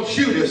name of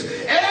Judas.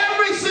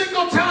 Every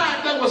single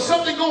time there was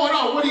something going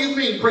on. What do you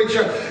mean,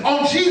 preacher?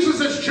 On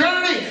Jesus'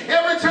 journey,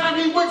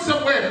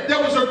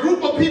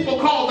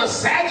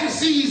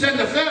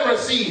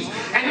 Pharisees.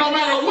 And no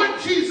matter what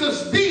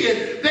Jesus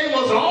did, they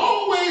was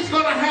always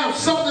going to have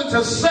something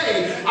to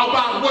say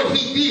about what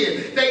he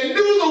did. They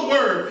knew the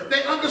word.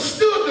 They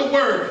understood the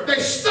word. They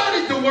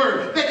studied the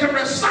word. They could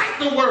recite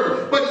the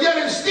word. But yet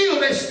and still,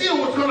 they still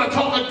was going to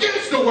talk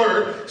against the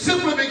word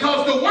simply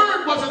because the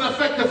word wasn't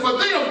effective for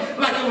them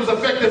like it was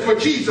effective for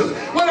Jesus.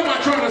 What am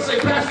I trying to say,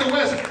 Pastor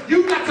West?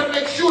 You got to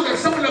make sure that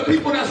some of the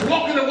people that's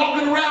walking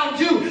around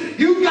you,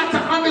 you've got to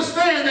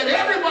understand that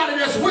everybody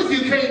that's with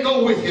you can't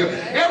go with you.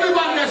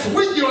 Everybody that's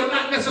with you are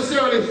not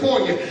necessarily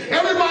for you.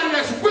 Everybody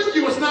that's with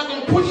you is not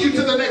going to push you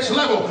to the next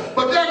level.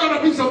 But there are going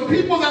to be some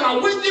people that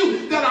are with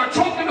you that are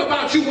talking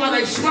about you while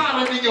they're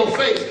smiling in your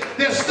face.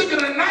 They're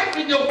sticking a knife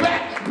in your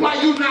back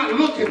while you're not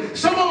looking.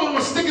 Some of them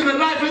are sticking a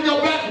knife in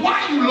your back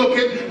while you're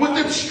looking with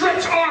them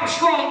stretched arms,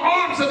 strong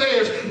arms of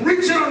theirs,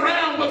 reaching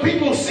around what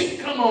people see.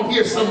 Come on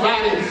here,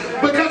 somebody.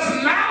 Because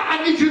now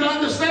I need you to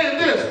understand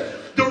this.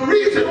 The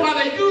reason why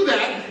they do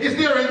that is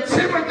they're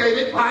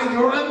intimidated by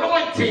your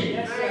anointing.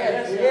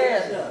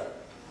 Yes.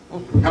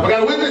 Have I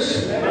got a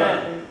witness?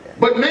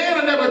 But man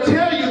will never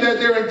tell you that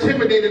they're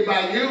intimidated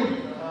by you.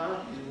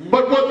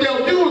 But what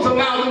they'll do is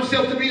allow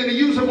themselves to be in a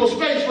usable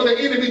space for the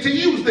enemy to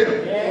use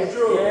them. Yes.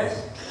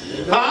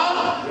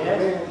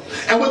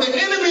 And when the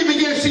enemy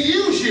begins to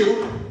use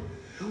you,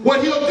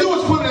 what he'll do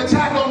is put an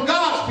attack on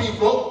God's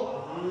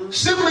people,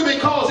 simply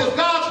because if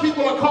God's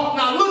people are caught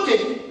not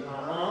looking,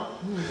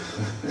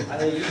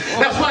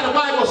 that's why the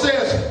Bible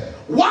says,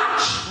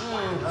 watch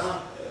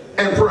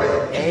and pray.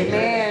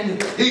 Amen.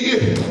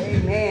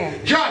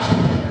 Amen. Josh,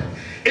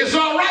 it's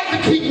all right to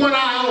keep one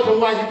eye open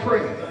while you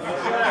pray.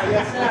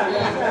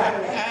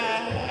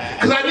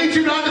 Because I need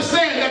you to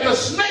understand that the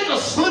snake will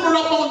slither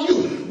up on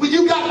you when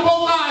you got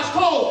both eyes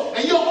closed,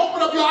 and you'll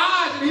open up your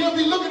eyes and he'll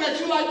be looking at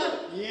you like this.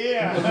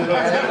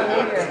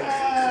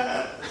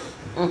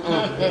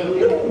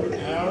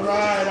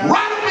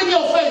 Right up in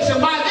your face,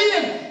 and by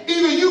then,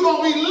 either you're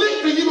going to be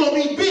licked or you're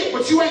going to be bit,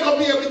 but you ain't going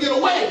to be able to get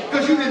away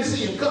because you didn't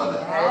see him coming.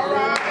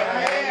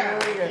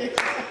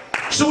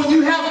 So when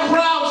you have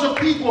crowds of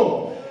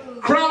people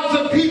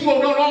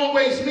don't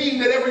always mean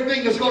that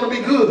everything is going to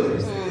be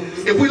good.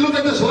 If we look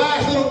at this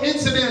last little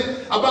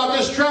incident about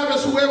this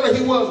Travis, whoever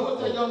he was,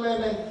 what's that young man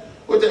name?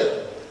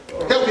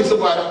 Help me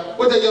somebody.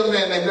 What's that young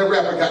man named? That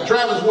rapper guy.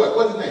 Travis what?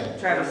 What's his name?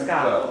 Travis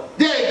Scott.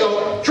 There you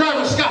go.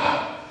 Travis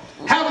Scott.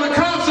 Having a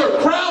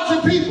concert, crowds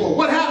of people.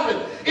 What happened?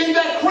 In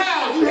that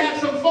crowd, you had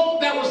some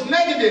folks that was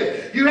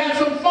negative. You had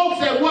some folks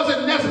that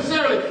wasn't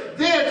necessarily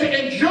there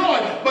to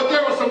enjoy, but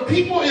there were some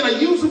people in a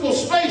usable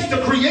space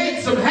to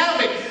create some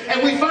havoc,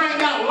 and we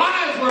find out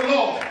lives were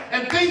lost,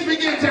 and things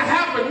begin to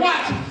happen.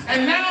 Watch.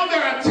 And now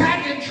they're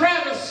attacking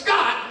Travis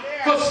Scott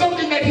for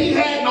something that he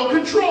had no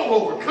control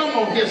over. Come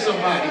on here,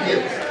 somebody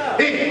here.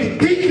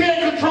 He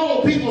can't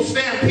control people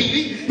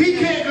stampeding. He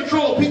can't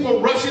control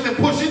people rushing and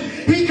pushing.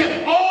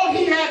 All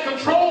he had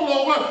control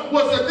over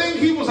was the thing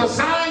he was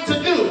assigned to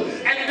do.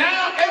 And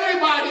now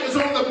everybody is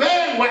on the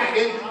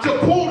bandwagon to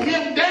pull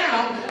him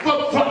down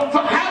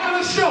for having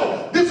a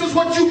show. This is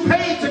what you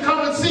paid to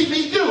come and see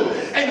me do.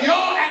 And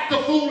y'all act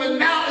a fool, and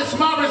now it's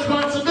my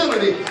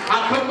responsibility.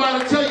 I come by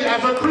to tell you,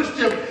 as a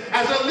Christian,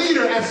 as a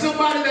leader, as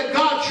somebody that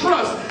God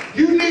trusts,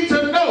 you need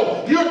to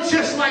know you're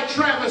just like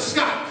Travis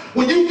Scott.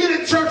 When you get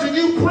in church and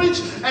you preach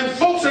and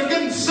folks are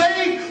getting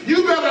saved,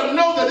 you better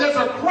know that there's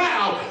a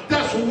crowd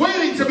that's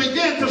waiting to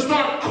begin to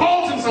start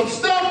causing some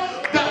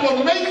stuff that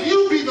will make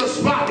you be the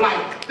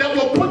spotlight, that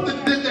will put the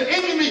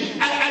enemy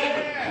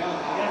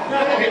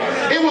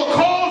it will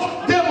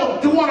cause devil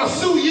to want to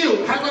sue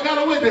you. Have I got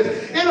a witness?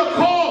 It'll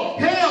cause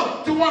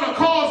hell to want to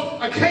cause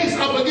a case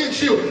up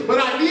against you. But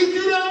I need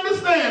you to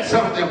understand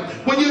something.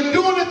 When you're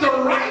doing it the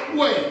right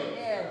way,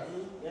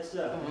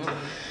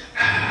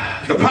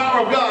 the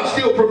power of God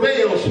still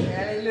prevails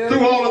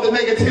through all of the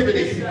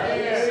negativity.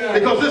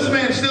 Because this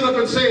man stood up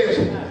and says,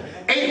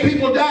 8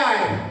 people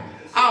died,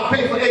 I'll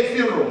pay for 8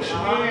 funerals.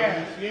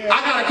 I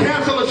got to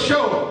cancel a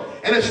show,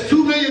 and it's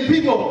 2 million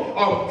people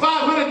or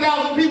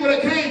 500,000 people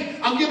that came.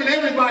 I'm giving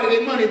everybody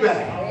their money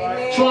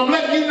back. So I'm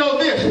letting you know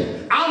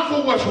this. I'm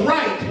for what's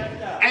right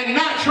and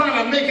not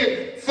trying to make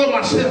it for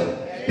myself.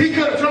 He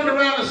could have turned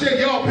around and said,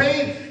 y'all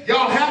paid,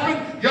 y'all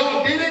happened,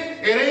 y'all did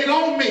it, it ain't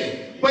on me.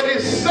 But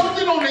it's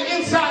something on the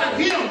inside of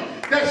him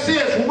that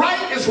says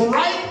right is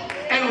right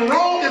and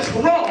wrong is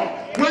wrong.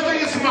 Whether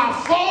it's my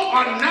fault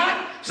or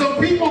not, some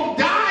people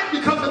died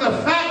because of the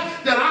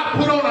fact that I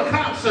put on a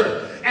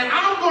concert. And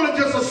I'm going to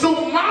just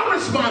assume my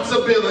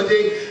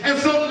responsibility. And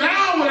so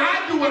now when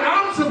I do what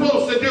I'm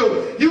supposed to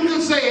do, you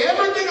can say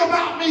everything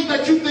about me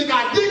that you think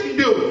I didn't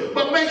do.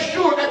 But make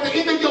sure at the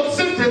end of your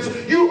sentence,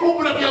 you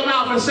open up your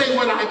mouth and say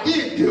what I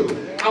did do.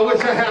 I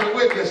wish I had a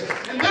witness.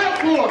 And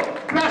therefore,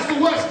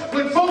 Pastor West,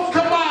 when folks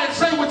come by and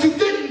say what you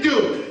didn't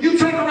do, you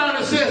turn around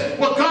and say,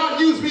 well, God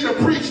used me to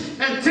preach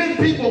and 10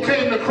 people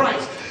came to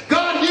Christ.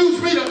 God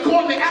used me to go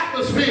on the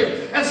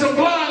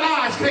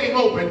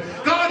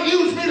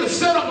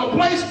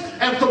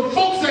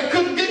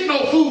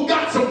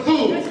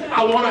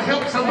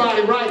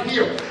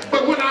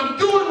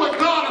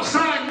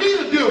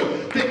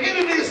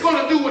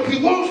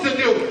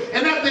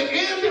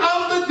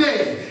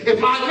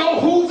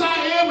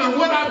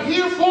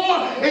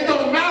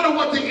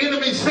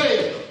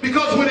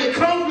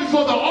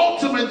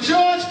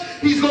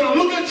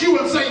at you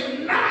and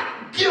say,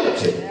 not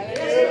guilty.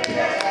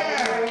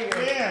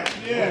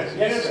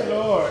 Yes,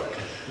 Lord.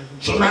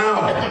 So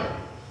now,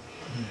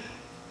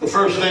 the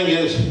first thing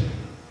is,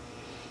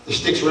 the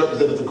sticks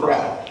represented the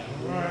crowd.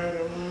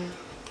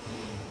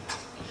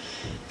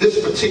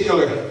 This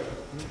particular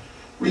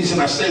reason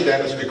I say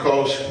that is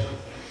because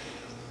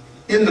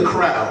in the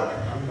crowd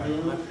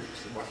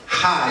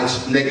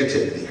hides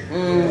negativity.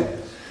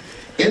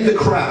 In the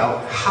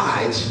crowd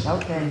hides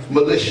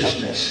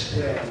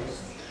maliciousness.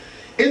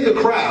 In the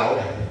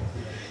crowd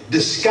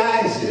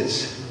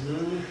disguises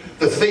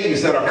the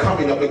things that are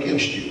coming up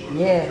against you.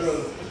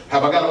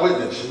 Have I got a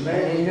witness?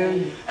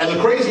 And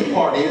the crazy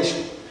part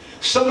is,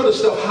 some of the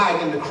stuff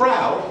hiding in the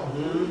crowd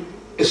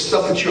is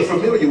stuff that you're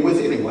familiar with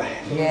anyway.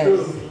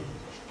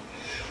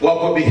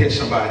 Walk with me here,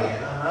 somebody.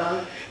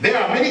 There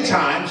are many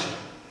times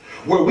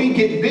where we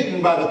get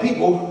bitten by the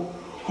people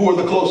who are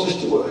the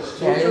closest to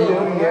us.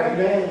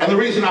 And the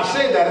reason I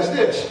say that is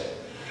this.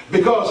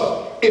 Because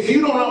if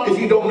you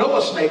don't know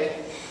a snake,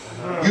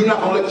 you're not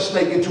going to let the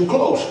snake get too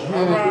close.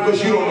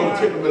 Because you don't know the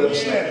temperament of the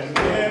snake.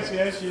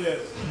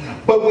 Yes.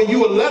 But when you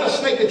will let a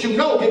snake that you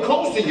know get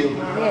close to you,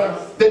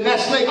 then that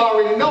snake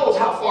already knows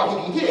how far he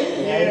can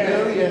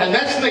get. And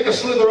that snake will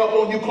slither up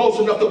on you close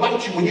enough to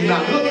bite you when you're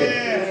not looking.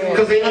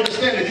 Because they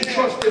understand that you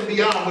trust them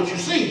beyond what you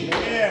see.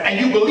 And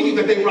you believe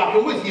that they're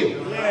rocking with you.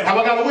 Have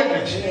I got a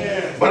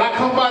witness? But I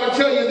come by to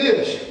tell you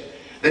this.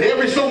 That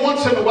every so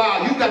once in a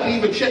while, you got to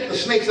even check the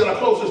snakes that are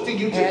closest to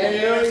you too.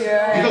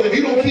 Because if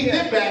you don't keep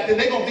them back, then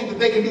they're going to think that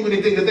they can do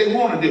anything that they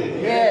want to do.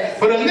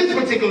 But in this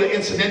particular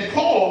incident,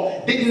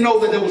 Paul didn't know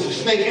that there was a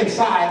snake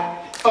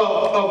inside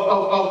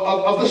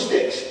of the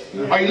sticks.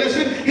 Are you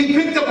listening? He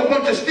picked up a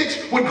bunch of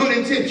sticks with good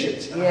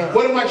intentions.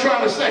 What am I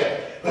trying to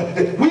say?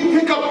 We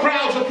pick up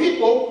crowds of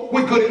people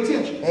with good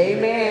intentions.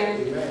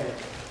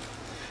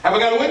 Have I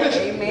got a witness?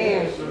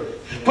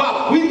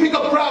 Pop, we pick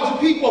up crowds of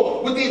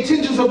people with the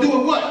intentions of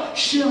doing what?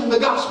 Sharing the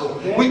gospel.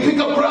 We pick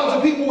up crowds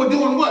of people with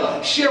doing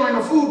what? Sharing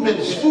a food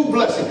ministry, food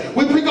blessing.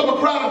 We pick up a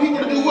crowd of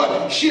people to do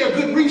what? Share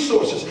good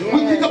resources.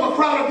 We pick up a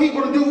crowd of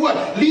people to do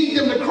what? Lead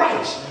them to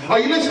Christ. Are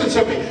you listening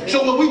to me?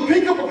 So when we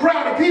pick up a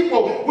crowd of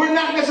people, we're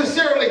not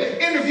necessarily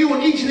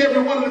interviewing each and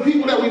every one of the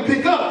people that we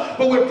pick up,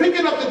 but we're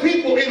picking up the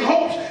people in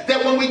hopes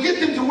that when we get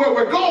them to where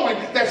we're going,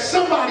 that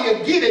somebody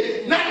will get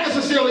it, not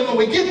necessarily when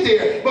we get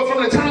there, but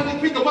from the time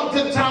we pick them up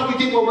to the time we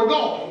get where we're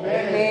going.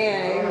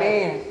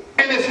 Amen.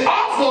 And it's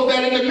awful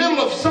that in the middle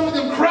of some of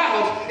them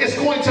crowds, it's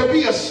going to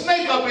be a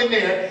snake up in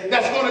there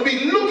that's going to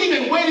be looking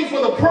and waiting for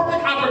the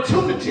perfect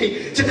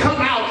opportunity to come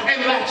out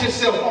and latch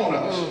itself on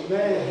us.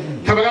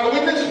 Have I got a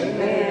witness?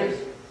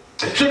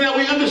 So now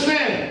we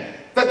understand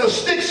that the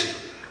sticks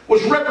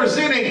was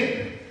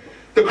representing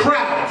the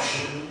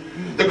crowds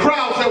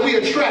that we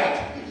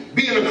attract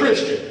being a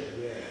Christian.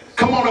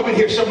 Come on up in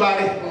here,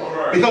 somebody.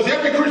 Because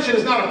every Christian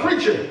is not a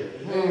preacher.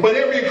 But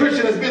every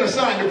Christian has been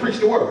assigned to preach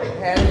the word.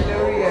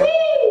 Hallelujah.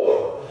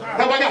 Woo!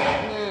 Have I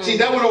got? See,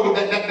 that went over.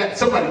 That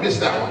somebody missed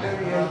that one.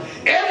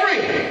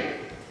 Every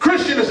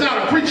Christian is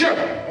not a preacher.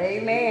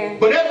 Amen.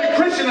 But every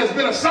Christian has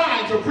been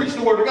assigned to preach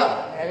the word of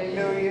God.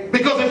 Hallelujah.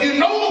 Because if you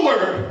know the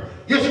word,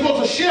 you're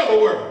supposed to share the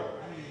word.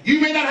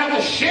 You may not have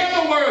to share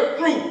the word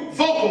through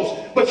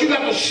vocals, but you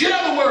have to share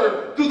the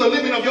word through the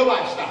living of your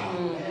lifestyle.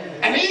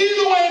 And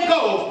either way it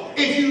goes,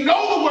 if you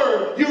know the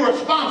word, you're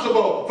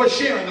responsible for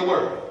sharing the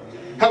word.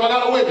 Have I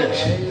got a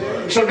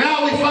witness? So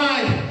now we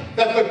find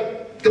that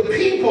the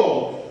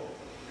people,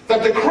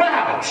 that the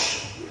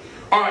crowds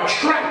are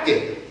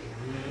attracted.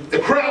 The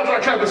crowds are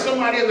attracted. There's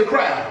somebody in the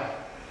crowd,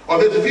 or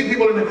there's a few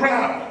people in the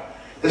crowd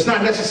that's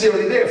not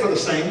necessarily there for the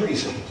same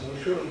reason.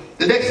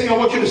 The next thing I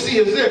want you to see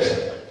is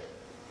this,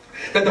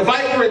 that the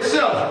viper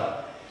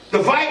itself, the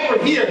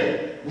viper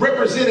here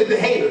represented the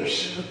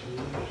haters.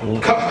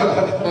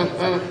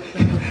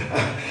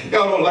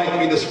 Y'all don't like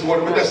me this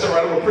morning, but that's all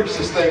right. I'm going to preach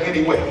this thing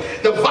anyway.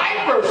 The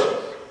vipers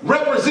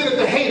represented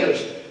the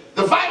haters.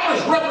 The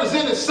vipers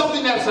represented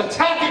something that's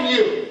attacking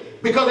you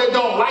because they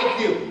don't like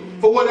you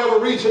for whatever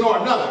reason or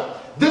another.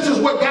 This is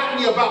what got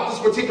me about this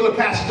particular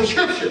passage of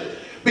scripture.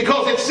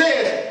 Because it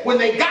says when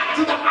they got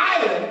to the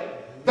island,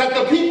 that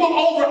the people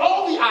over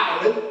on the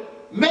island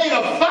made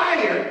a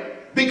fire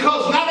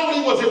because not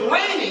only was it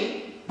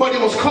raining, but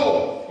it was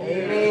cold.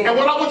 Amen. And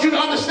what I want you to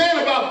understand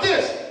about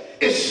this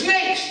is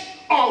snakes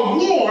are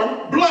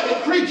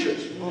warm-blooded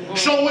creatures.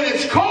 So when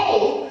it's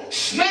cold,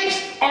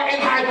 snakes are in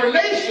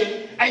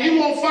hibernation, and you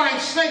won't find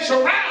snakes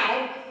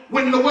around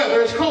when the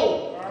weather is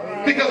cold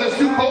because it's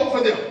too cold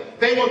for them.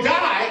 They will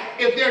die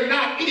if they're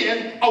not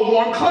in a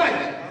warm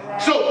climate.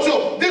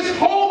 So this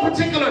whole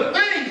particular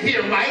thing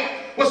here,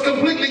 Mike, was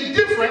completely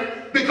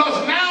different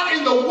because now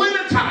in the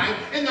wintertime,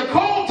 in the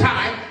cold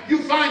time,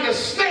 you find a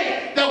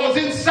snake that was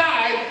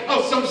inside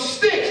of some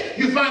sticks.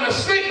 You find a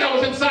snake that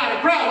was inside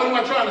a crowd. What am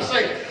I trying to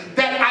say?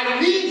 That I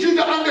need you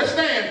to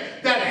understand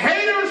that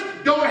haters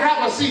don't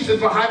have a season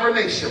for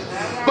hibernation.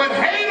 But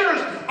haters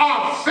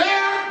are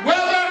fair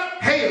weather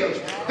haters.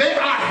 They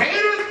are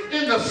haters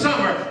in the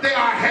summer. They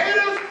are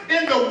haters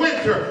in the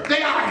winter.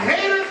 They are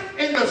haters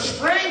in the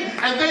spring.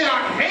 And they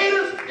are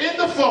haters in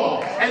the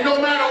form. And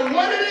no matter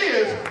what it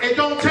is, it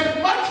don't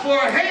take much for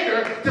a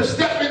hater to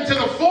step into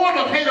the form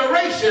of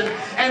hateration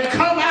and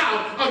come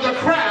out of the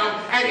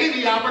crowd at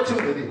any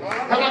opportunity.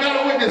 Have I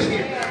got a witness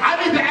here?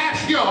 I need to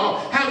ask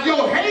y'all, have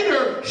your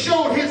hater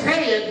showed his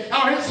head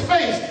or his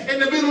face in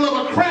the middle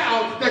of a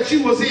crowd that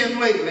you was in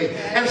lately?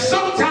 And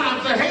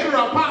sometimes a hater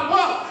will pop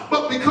up,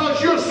 but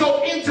because you're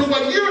so into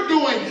what you're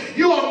doing,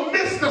 you will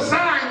miss the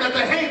sign that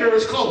the hater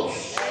is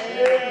close.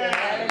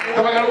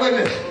 Have I got a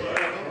witness?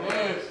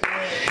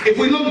 If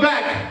we look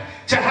back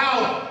to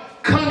how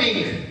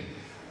cunning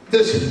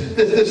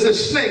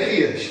this snake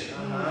is,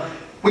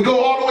 we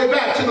go all the way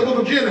back to the book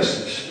of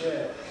Genesis.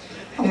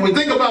 And when we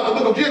think about the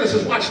book of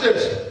Genesis, watch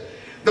this.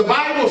 The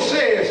Bible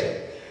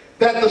says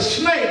that the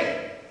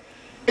snake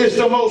is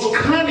the most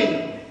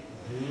cunning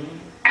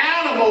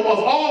animal of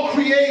all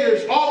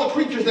creators, all the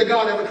creatures that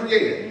God ever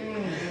created.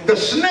 The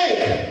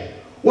snake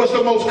was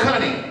the most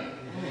cunning.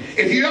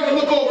 If you ever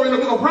look over in the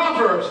book of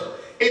Proverbs,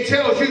 it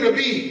tells you to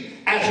be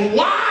as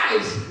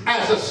wise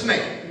as a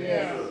snake.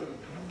 Yeah.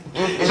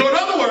 So in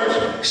other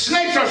words,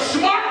 snakes are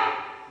smart.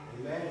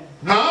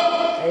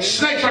 Huh?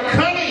 Snakes are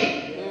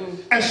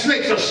cunning. And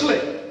snakes are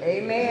slick.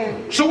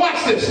 Amen. So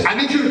watch this. I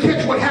need you to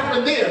catch what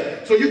happened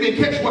there so you can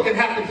catch what can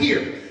happen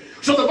here.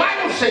 So the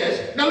Bible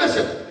says, now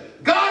listen,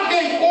 God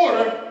gave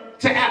order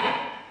to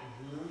Adam.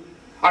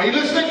 Are you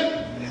listening?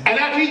 And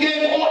after he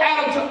gave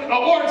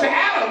order to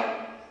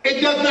Adam,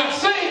 it does not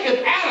say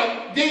if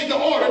Adam gave the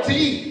order to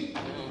Eve.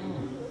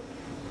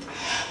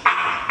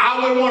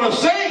 I would want to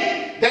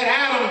say that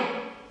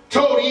Adam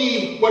told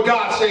Eve what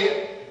God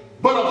said.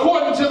 But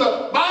according to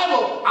the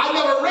Bible, I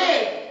never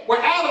read where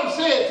Adam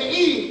said to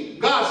Eve,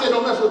 God said,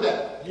 don't mess with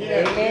that.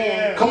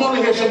 Yeah. Come on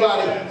in here,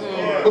 somebody.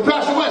 Yeah. But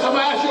Pastor West, I'm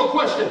going to ask you a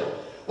question.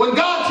 When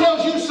God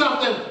tells you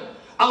something,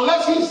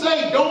 unless he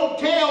say, don't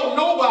tell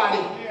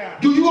nobody,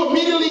 do you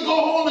immediately go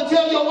home and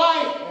tell your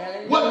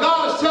wife what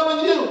God is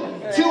telling you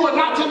to or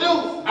not to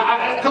do?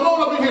 Come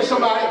on up in here,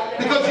 somebody.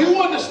 Because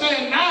you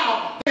understand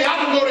now, hey,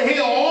 I can go to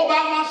hell all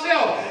by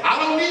myself. I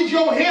don't need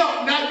your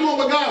help not doing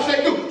what God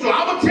said do. So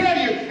I'm going to tell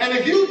you, and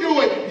if you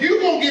do it, you're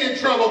going to get in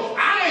trouble.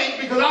 I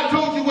ain't, because I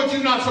told you what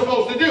you're not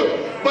supposed to do.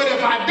 But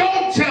if I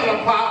don't tell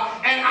her,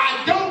 Pop, and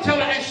I don't tell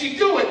her, and she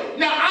do it,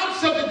 now I'm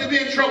subject to be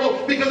in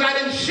trouble because I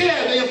didn't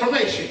share the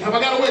information. Have I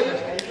got a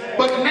witness?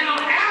 But now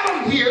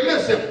Adam here,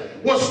 listen,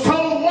 was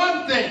told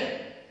one thing.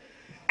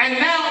 And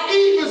now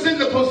Eve is in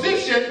the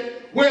position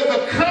where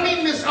the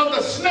cunningness of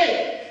the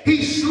snake,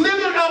 he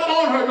slithered up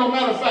on her. No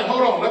matter of fact,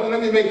 hold on,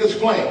 let me make this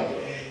plain.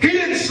 He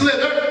didn't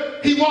slither,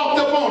 he walked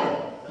up on her.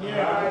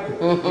 Yeah.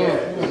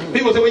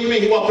 People say, what do you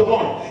mean he walked up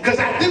on her? Because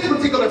at this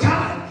particular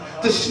time,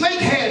 the snake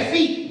had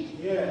feet.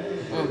 Yeah.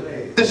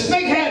 The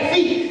snake had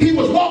feet. He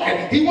was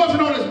walking. He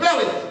wasn't on his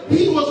belly.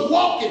 He was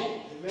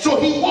walking. So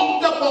he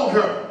walked up on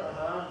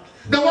her.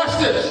 Now watch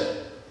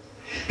this.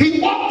 He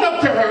walked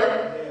up to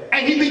her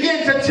and he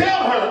began to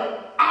tell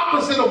her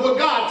opposite of what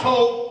God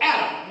told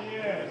Adam.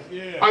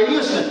 Are you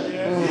listening?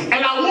 And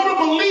I want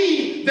to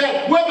believe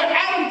that whether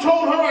Adam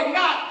told her or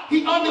not,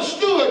 he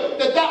understood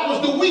that that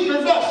was the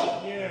weaker vessel.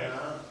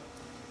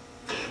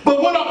 But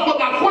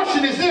my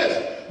question is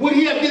this: would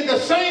he have did the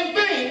same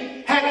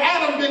thing had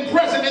Adam been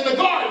present in the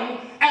garden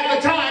at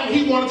the time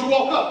he wanted to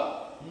walk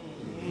up?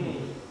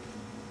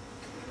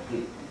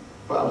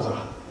 Well, that was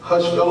a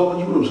hush fell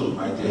over Jerusalem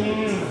right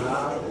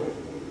there.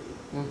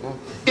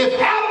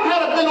 If Adam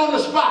had been on the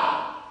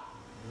spot,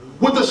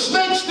 would the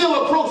snake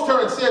still approached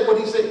her and said what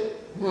he said?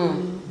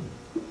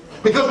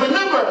 Because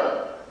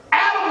remember,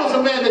 Adam was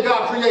a man that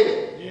God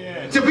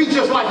created to be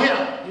just like him.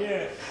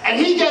 And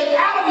he gave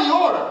Adam the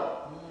order.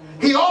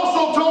 He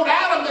also told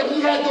Adam that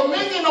he had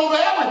dominion over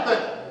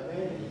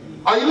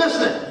everything. Are you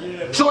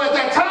listening? So at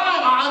that time,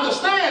 I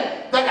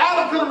understand that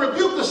Adam could have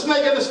rebuked the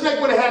snake and the snake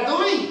would have had to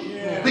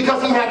leave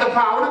because he had the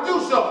power to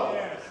do so.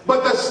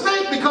 But the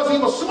snake, because he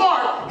was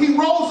smart, he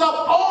rose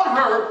up on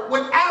her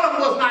when Adam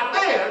was not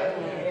there.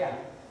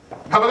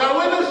 Have I got a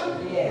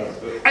witness?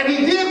 Yes. And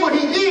he did what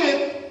he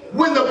did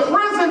when the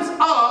presence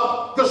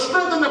of the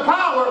strength and the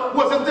power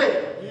wasn't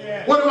there.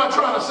 Yeah. What am I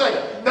trying to say?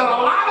 That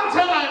a lot of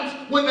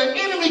times when the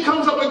enemy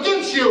comes up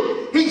against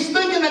you, he's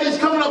thinking that he's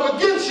coming up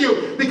against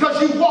you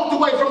because you walked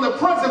away from the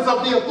presence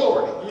of the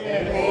authority.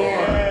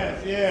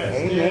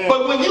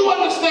 But when you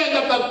understand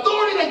that the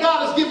authority that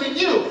God has given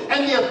you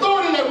and the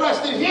authority that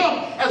rests in him,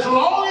 as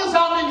long as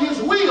I'm in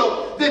his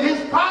will, then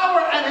his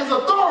power and his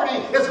authority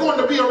is going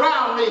to be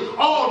around me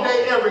all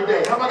day, every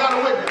day. Have I got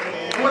a witness?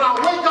 When I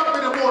wake up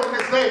in the morning,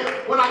 it's there.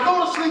 When I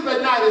go to sleep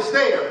at night, it's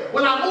there.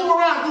 When I move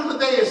around through the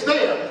day, it's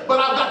there. But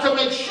I've got to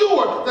make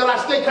sure that I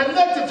stay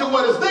connected to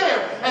what is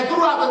there. And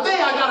throughout the day,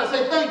 I got to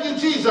say, thank you,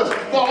 Jesus,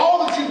 for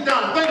all that you've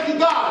done. Thank you,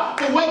 God,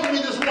 for waking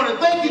me this morning.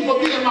 Thank you for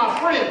being my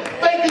friend.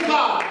 Thank you,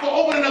 God, for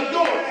opening up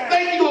doors.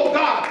 Thank you, oh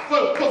God,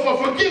 for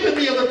forgiving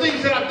me of the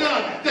things that I've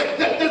done.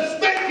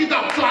 Thank you,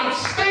 God. So I'm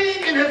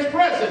staying in his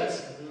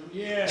presence.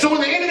 So when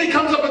the enemy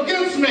comes up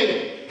against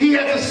me, he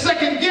has to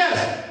second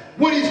guess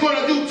what he's going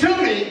to do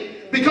to me,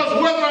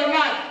 because whether or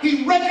not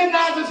he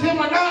recognizes him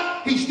or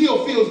not, he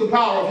still feels the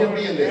power of him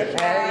being there.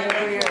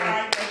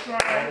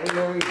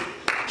 right.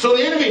 So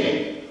the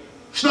enemy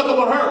snuck up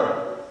on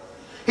her.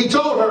 He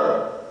told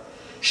her.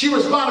 She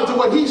responded to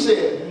what he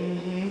said.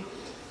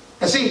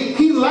 And see,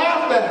 he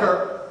laughed at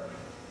her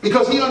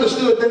because he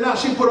understood that now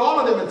she put all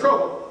of them in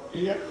trouble.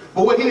 Yep.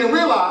 But what he didn't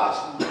realize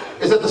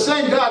is that the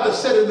same God that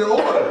set it in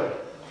order,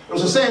 it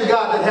was the same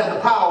God that had the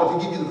power to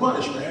give you the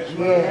punishment.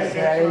 Yes.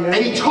 And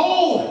he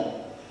told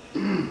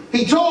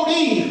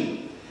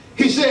Eve,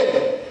 he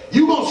said,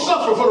 you're going to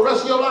suffer for the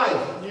rest of your life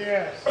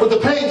with the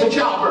pains of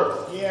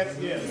childbirth. Yes.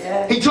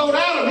 He told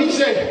Adam, he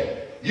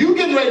said, you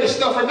getting ready to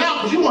suffer now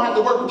because you're going to have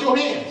to work with your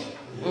hands.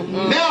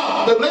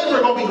 Now, the labor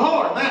is going to be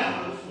hard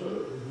now.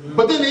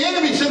 But then the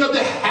enemy sitting up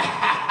there,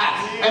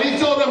 and he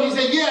told him, he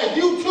said, yeah,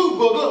 you too,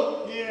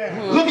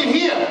 booger. Look at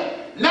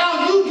here.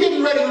 Now you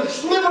getting ready to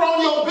sliver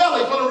on your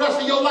belly for the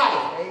rest of your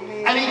life.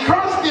 And he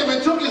cursed him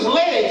and took his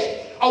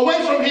legs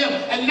away from him.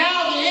 And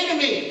now the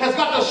enemy has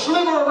got to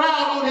sliver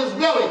around on his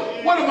belly.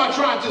 What am I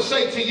trying to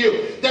say to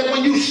you? That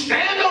when you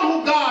stand on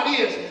who God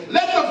is,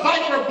 let the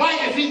viper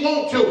bite if he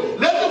wants to.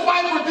 Let the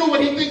viper do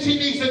what he thinks he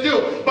needs to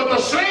do. But the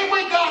same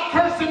way God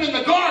cursed him in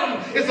the garden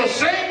is the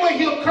same way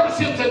he'll curse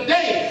him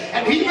today.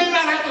 And he may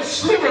not have to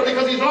sliver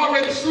because he's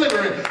already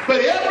slivering.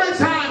 But every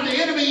time the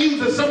enemy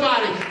uses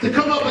somebody to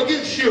come up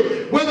against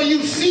you, whether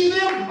you see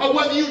them or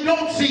whether you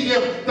don't see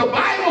them, the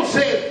Bible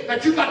says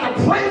that you got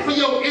to pray for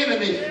your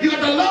enemy. You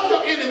got to love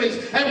your enemies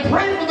and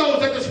pray for those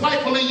that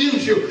despitefully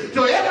use you.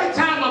 So every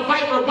time a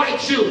viper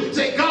bites you,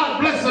 say,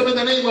 God bless them in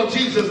the name of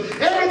Jesus.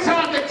 Every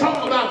time they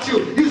talk about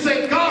you, you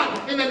say,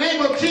 God, in the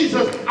name of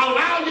Jesus,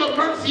 allow your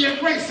mercy and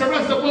grace to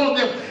rest upon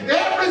them.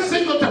 Every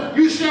single time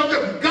you shall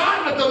give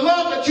God, that the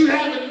love that you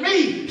have in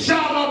me shall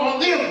up on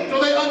them,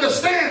 so they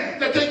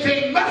understand that they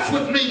can't mess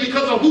with me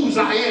because of whose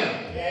I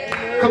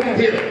am. Come on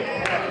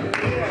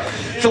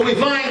here. So we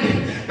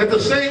find that the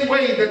same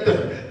way that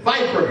the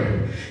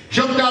viper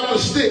jumped out the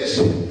sticks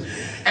and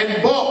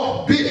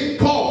bit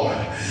Paul,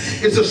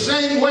 it's the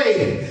same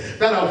way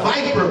that a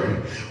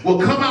viper will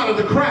come out of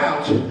the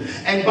crowd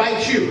and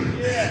bite you.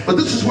 But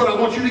this is what I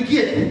want you to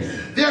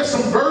get. There are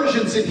some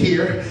versions in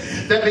here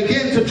that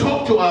begin to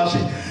talk to us,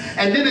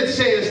 and then it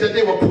says that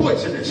they were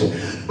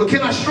poisonous. But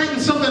can I straighten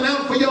something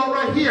out for y'all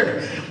right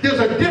here? There's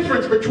a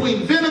difference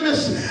between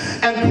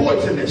venomous and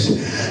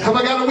poisonous. Have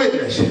I got a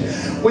witness?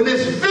 When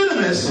it's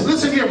venomous,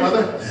 listen here,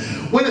 mother.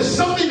 When it's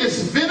something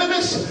that's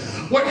venomous,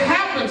 what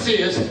happens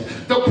is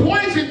the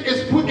poison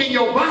is put in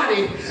your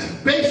body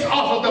based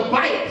off of the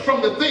bite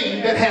from the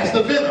thing that has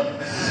the venom.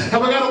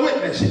 Have I got a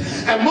witness?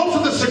 And most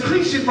of the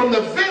secretion from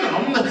the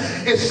venom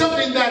is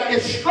something that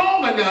is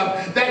strong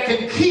enough that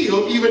can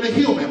kill even a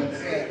human.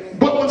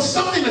 But when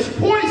something is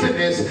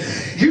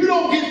poisonous, you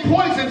don't get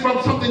poison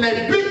from something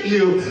that bit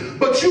you,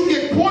 but you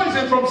get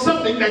poison from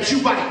something that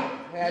you bite.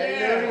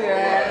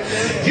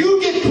 You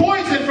get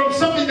poison from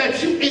something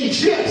that you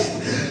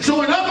ingest.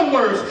 So in other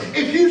words,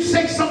 if you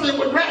take something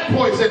with rat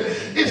poison,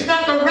 it's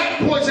not the rat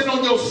poison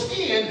on your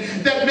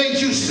skin that made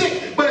you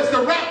sick, but it's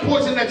the rat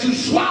poison that you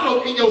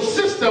swallowed in your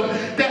system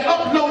that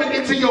uploaded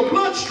into your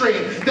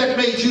bloodstream that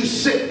made you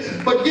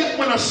sick. But yet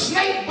when a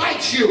snake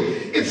bites you,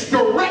 it's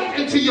direct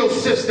into your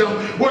system,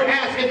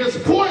 whereas if it's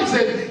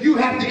poison, you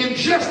have to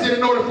ingest it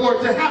in order for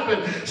it to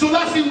happen. So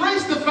let's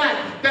erase the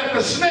fact that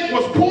the snake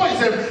was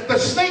poison, the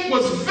snake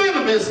was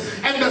venomous,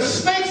 and the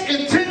snake's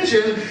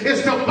intention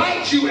is to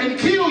bite you and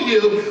kill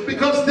you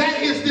because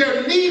that is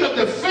their need of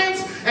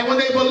defense. And when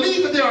they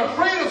believe that they're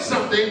afraid of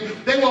something,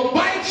 they will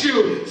bite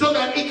you so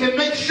that it can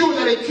make sure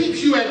that it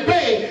keeps you at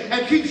bay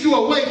and keeps you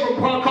away from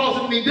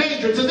causing any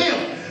danger to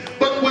them.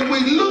 But when we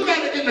look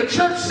at it in the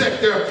church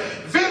sector,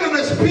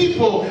 venomous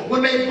people,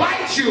 when they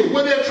bite you,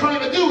 what they're trying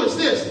to do is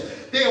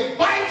this. They'll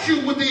bite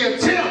you with the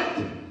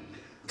attempt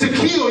to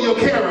kill your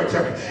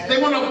character.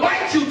 They want to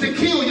bite you to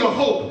kill your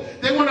hope.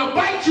 They want to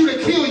bite you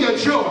to kill your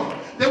joy.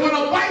 They want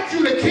to bite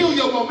you to kill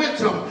your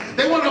momentum.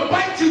 They want to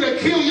bite you to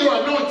kill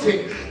your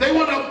anointing. They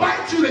want to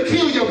bite you to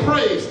kill your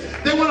praise.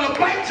 They want to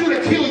bite you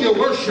to kill your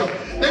worship.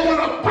 They want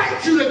to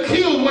bite you to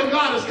kill what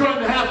God is trying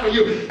to have for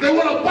you. They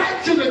want to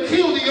bite you to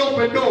kill the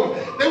open door.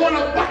 They want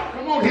to bite,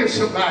 come on here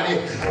somebody.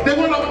 They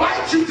want to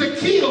bite you to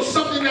kill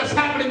something that's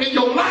happening in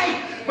your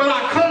life. But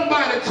I come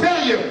by to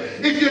tell you,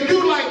 if you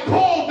do like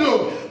Paul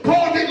do,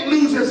 Paul didn't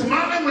lose his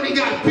mind when he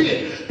got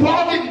bit.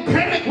 Paul didn't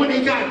panic when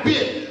he got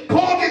bit.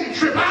 Paul didn't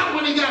trip out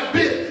when he got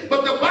bit.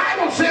 But the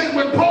Bible says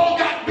when Paul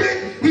got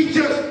bit, he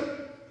just...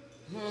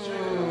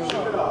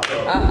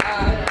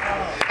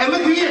 And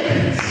look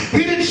here,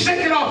 he didn't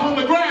shake it off on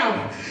the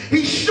ground.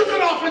 He shook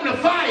it off in the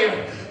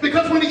fire.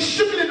 Because when he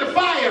shook it in the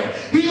fire,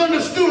 he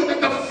understood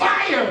that the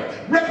fire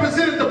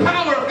represented the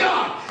power of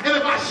God. And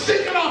if I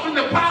shake it off in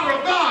the power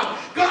of God,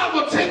 God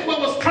will take what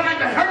was trying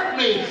to hurt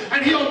me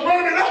and he'll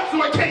burn it up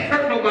so it can't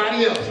hurt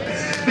nobody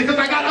else. Because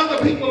I got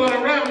other people that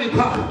are around me,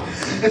 Pop.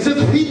 And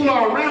since people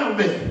are around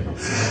me,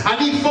 I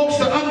need folks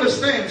to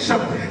understand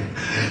something.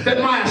 That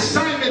my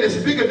assignment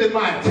is bigger than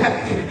my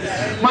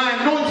attack. My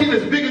anointing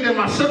is bigger than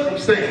my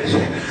circumstance.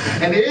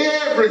 And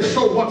every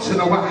so once in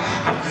a while,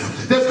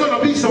 there's going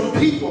to be some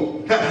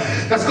people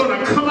that's going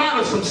to come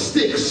out of some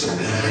sticks.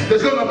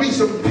 There's going to be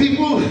some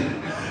people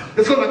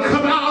that's going to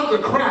come out of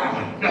the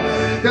crowd.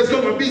 There's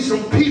going to be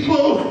some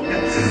people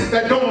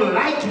that don't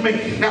like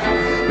me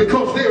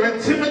because they're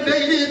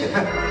intimidated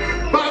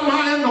by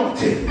my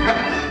anointing.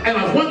 And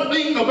one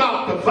thing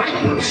about the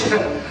vipers,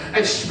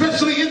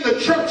 especially in the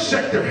church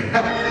sector,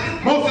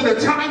 most of the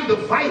time the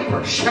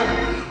vipers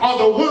are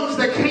the ones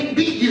that can't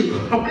beat you.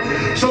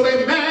 So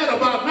they're mad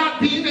about not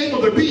being able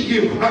to beat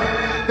you.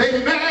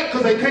 They're mad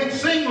because they can't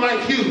sing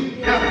like you.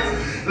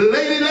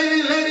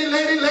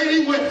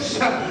 Lady West,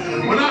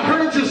 when I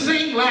heard you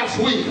sing last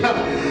week,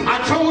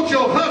 I told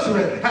your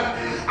husband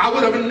I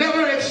would have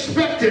never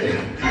expected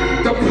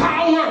the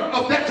power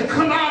of that to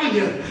come out of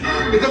you,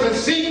 because it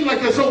seemed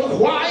like you're so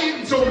quiet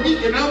and so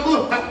meek and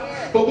humble,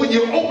 but when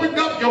you opened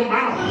up your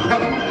mouth,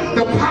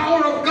 the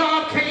power of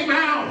God came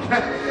out.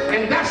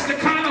 And that's the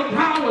kind of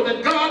power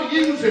that God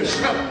uses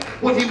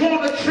when he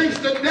wants to chase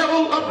the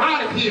devil up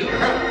out of here.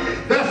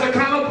 That's the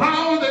kind of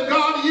power that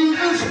God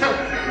uses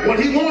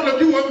when he wants to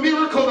do a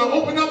miracle to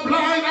open up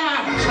blind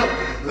eyes.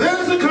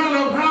 There's the kind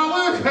of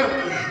power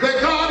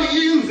that God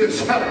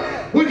uses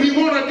when he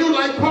wants to do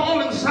like Paul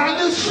and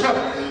Silas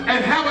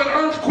and have an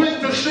earthquake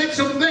to shake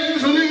some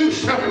things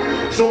loose.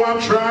 So I'm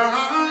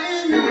trying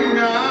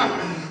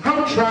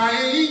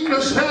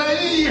to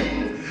say,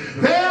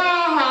 there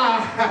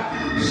are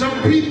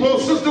some people,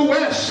 Sister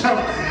West,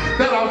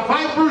 that are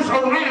vipers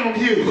around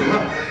you.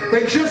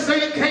 They just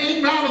ain't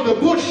came out of the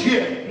bush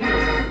yet.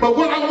 But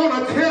what I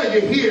want to tell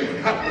you here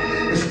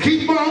is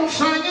keep on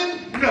singing,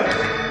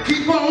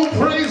 keep on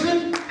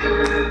praising,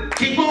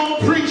 keep on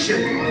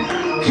preaching,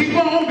 keep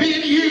on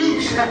being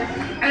used.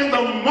 And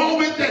the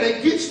moment that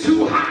it gets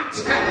too hot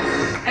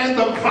and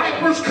the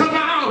vipers come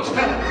out,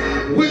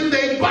 when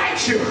they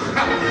bite you,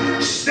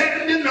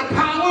 stand in the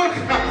power,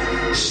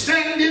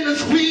 stand in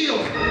his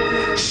will,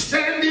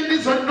 stand in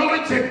his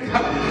anointing.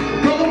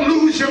 Don't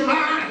lose your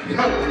mind.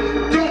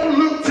 Don't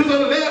look to the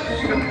left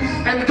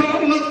and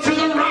don't look to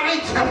the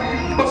right,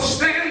 but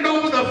stand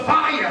over the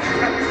fire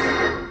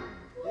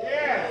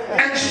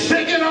and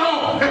shake it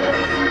off.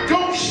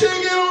 Don't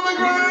shake it on the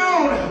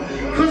ground,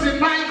 because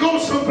it might go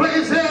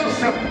someplace else,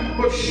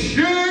 but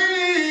shake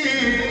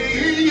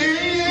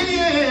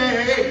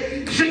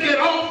it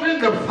off in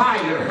the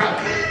fire.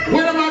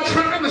 What am I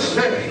trying to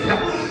say?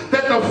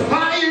 That the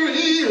fire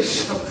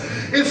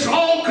it's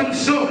all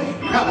consuming.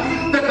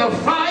 That the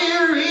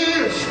fire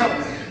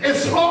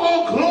it's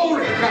all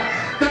glory.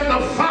 That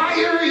the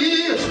fire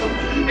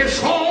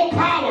it's all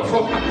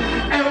powerful.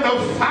 And the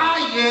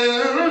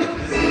fire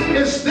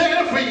is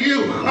there for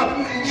you.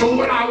 So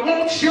what I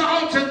want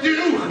y'all to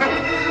do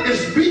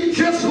is be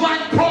just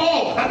like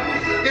Paul.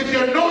 If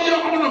you know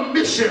you're on a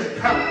mission,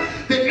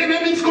 the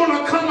enemy's going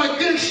to come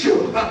against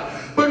you.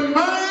 But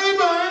my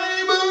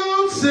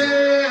Bible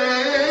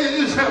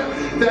says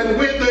that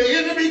when the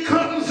enemy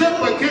comes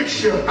up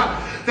against you,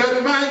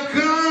 that my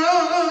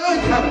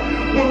God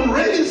will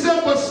raise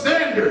up a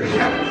standard.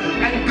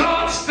 And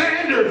God's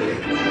standard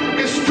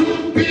is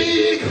too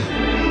big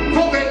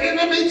for the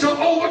enemy to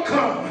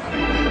overcome.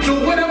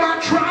 So what am I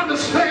trying to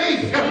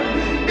say?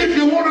 If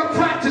you want to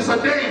practice a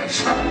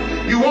dance,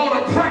 you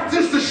ought to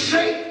practice the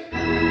shake.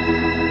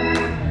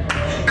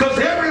 Because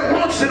every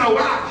once in a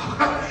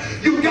while,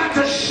 you got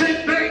to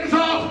shake things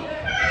off.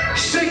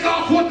 Shake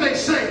off what they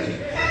say.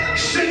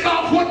 Shake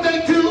off what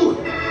they do.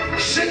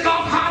 Shake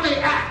off how they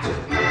act.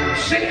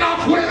 Shake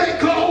off where they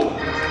go.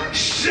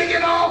 Shake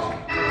it off.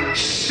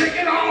 Shake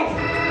it off.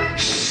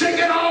 Shake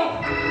it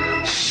off.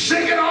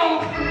 Shake it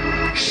off.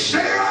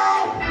 Shake it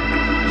off.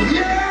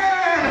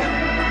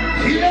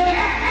 Yeah.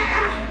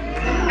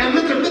 Yeah. And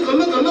look at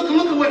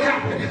what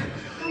happened.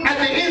 At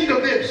the end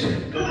of this,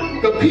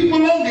 the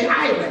people on the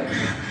island,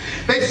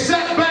 they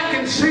sat back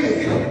and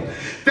said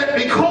that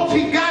because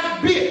he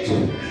got bit,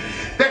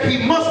 that he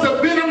must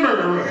have been a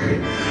murderer,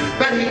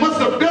 that he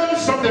must have done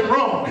something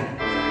wrong.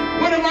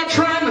 What am I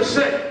trying to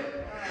say?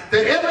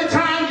 That every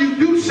time you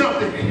do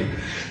something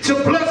to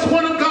bless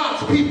one of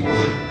God's people,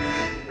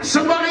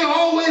 somebody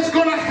always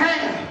going to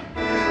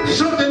have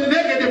something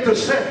negative to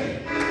say.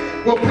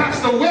 Well,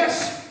 Pastor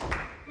West,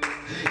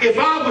 if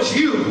I was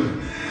you,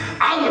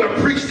 I would have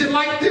preached it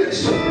like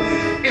this.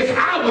 If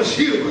I was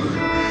you,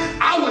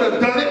 I would have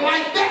done it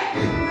like that.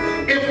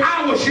 If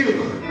I was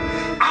you,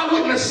 I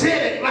wouldn't have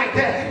said it like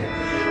that.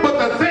 But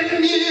the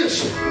thing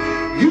is,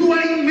 you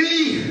ain't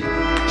me.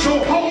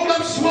 So hold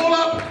up, swole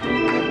up,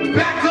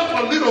 back up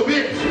a little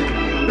bit.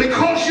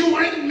 Because you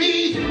ain't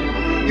me,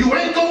 you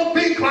ain't gonna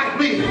think like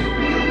me.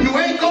 You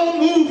ain't gonna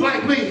move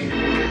like me.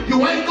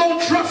 You ain't gonna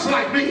trust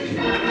like me.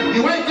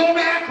 You ain't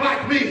gonna act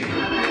like me.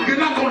 You're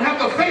not gonna have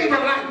the favor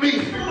like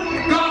me.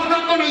 God's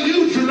not gonna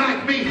use you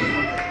like me.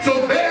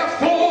 So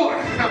therefore,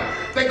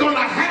 they're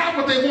gonna have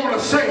what they want to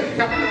say.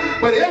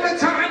 But every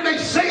time they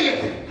say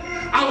it,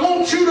 I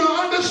want you to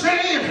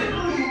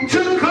understand,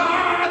 to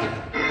God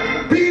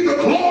be the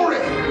glory,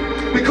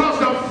 because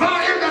the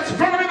fire that's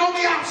burning on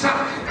the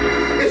outside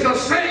is the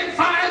same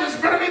fire that's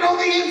burning on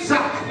the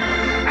inside.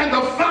 And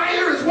the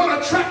fire is what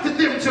attracted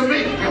them to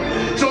me.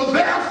 So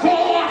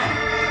therefore,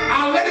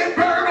 I'll let it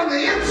burn on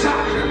the inside.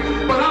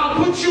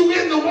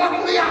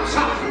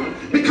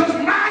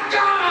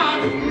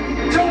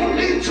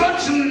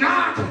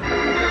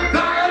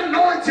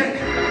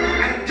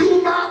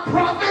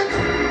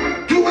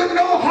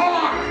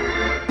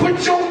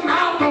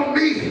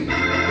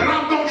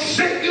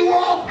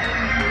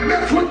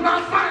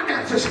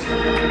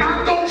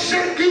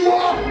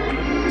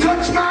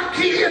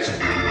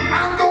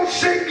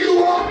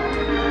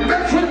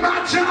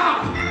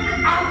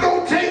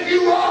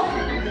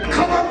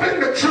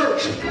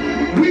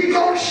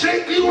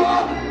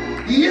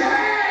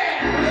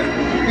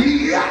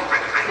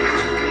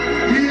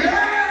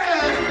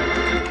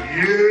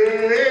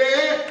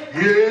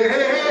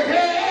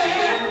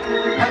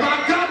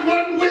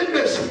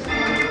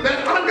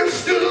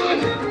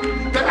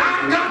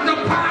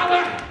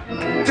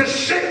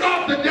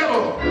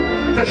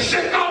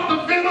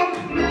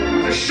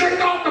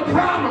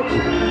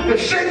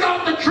 shake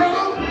off the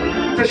trouble,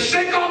 to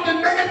shake off the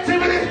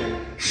negativity.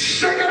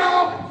 Shake it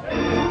off.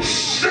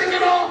 Shake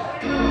it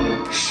off.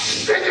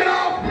 Shake it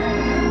off.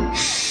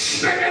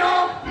 Shake it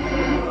off.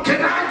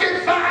 Can I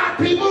get 5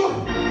 people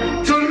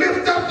to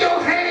lift up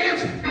your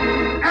hands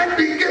and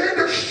begin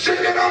to shake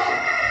it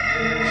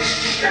off?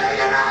 Shake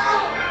it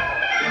off.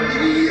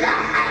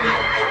 Yeah.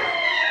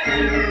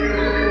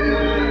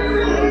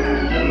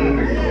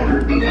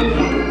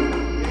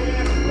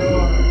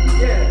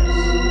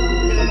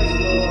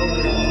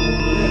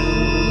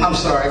 I'm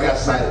sorry, I got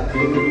excited.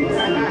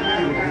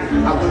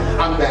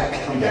 I'm back.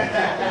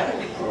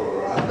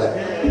 I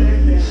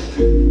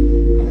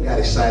got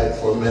excited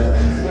for a minute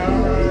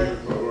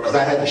because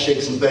I had to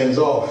shake some things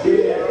off.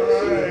 Can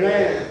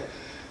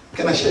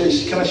I share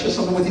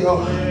something with you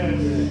all?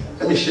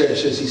 Let me share it.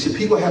 See,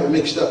 people have it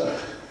mixed up.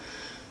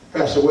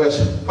 Pastor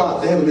West,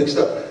 Pop, they have it mixed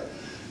up.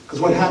 Because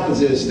what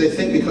happens is they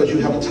think because you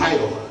have a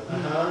title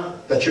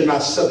that you're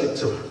not subject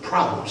to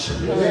problems,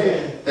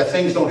 that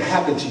things don't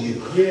happen to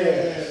you.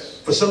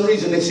 For some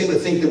reason, they seem to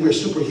think that we're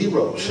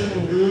superheroes.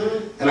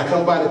 And I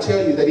come by to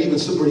tell you that even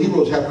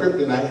superheroes have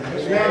kryptonite.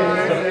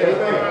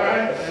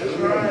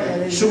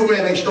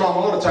 Superman ain't strong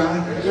all the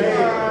time.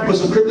 Put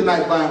some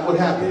kryptonite by him, what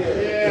happened?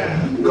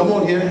 Come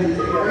on here.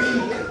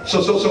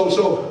 So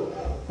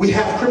we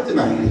have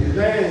kryptonite.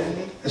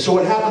 And so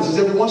what happens is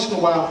every once in a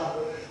while,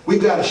 we've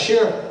got to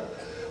share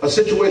a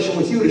situation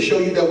with you to show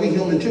you that we're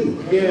human too.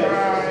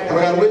 Have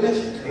I got a witness?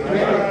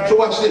 So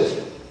watch this.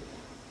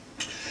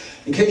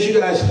 In case you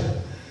guys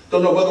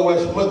don't know,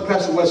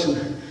 Pastor West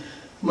and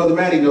Mother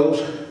Maddie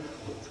knows,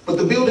 but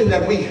the building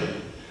that we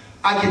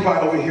occupy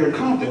over here in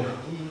Compton,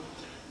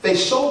 they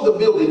sold the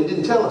building and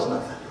didn't tell us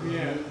nothing.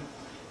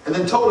 And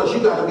then told us you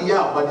got to be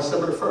out by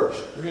December the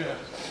 1st.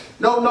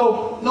 No,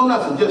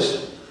 nothing.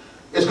 Just,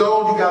 it's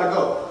gone, you got to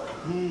go.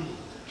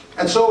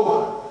 And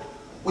so,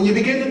 when you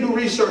begin to do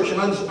research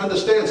and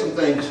understand some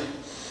things,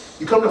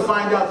 you come to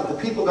find out that the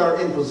people that are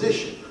in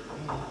position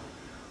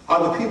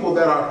are the people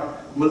that are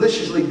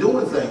maliciously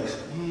doing things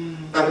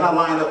that are not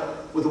lined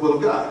up with the will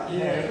of God.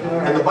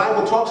 And the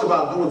Bible talks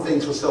about doing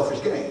things for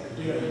selfish gain.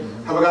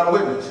 Have I got a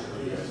witness?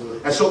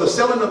 And so the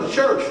selling of the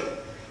church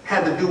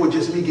had to do with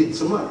just me getting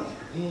some money.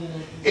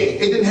 It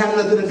didn't have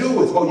nothing to do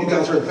with, oh, you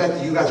guys are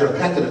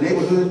impacting the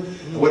neighborhood,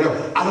 or whatever.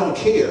 I don't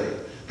care,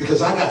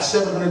 because I got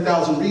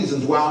 700,000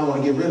 reasons why I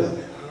want to get rid of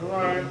it.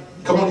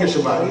 Come on here,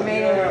 somebody.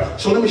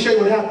 So let me show you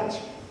what happens.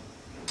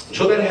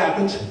 So that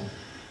happens,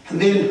 and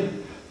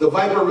then the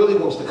viper really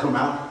wants to come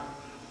out,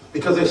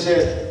 because they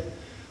said,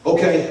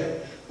 okay,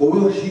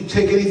 well, you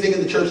take anything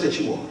in the church that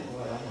you want.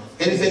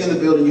 Anything in the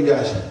building, you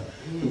guys,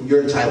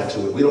 you're entitled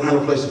to it. We don't have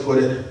a place to put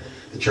it.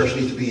 The church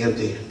needs to be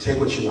empty. Take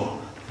what you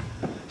want.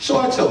 So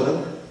I told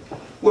them,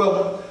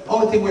 well, the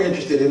only thing we're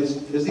interested in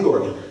is the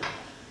organ.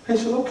 They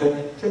said,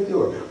 okay, take the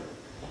organ.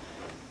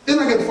 Then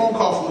I get a phone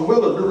call from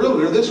the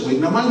realtor this week.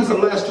 Now, mind you, for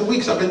the last 2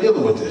 weeks, I've been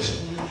dealing with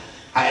this.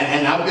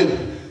 And I've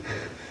been,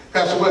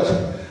 Pastor West,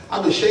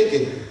 I've been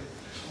shaking,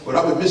 but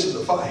I've been missing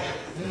the fire.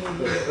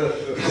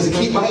 Because it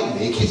keeps biting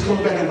me. It keeps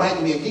coming back and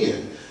biting me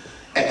again.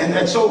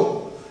 And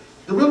so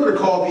the realtor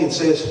called me and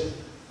says,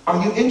 are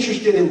you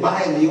interested in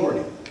buying the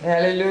organ?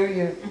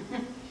 Hallelujah.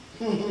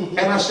 And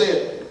I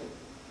said,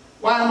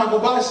 why am I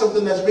going to buy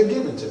something that's been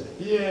given to me?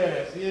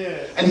 Yes.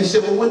 And he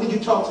said, well, when did you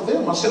talk to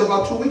them? I said,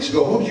 about 2 weeks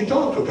ago. Who did you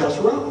talk to?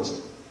 Pastor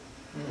Robinson.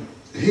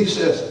 He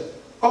says,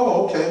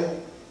 oh, okay.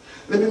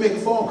 Let me make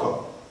a phone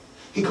call.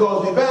 He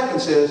calls me back and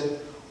says,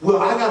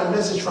 well, I got a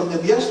message from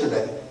them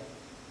yesterday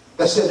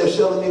that said they're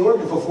selling the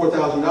organ for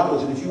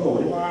 $4,000, and if you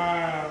want it,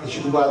 that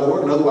you can buy the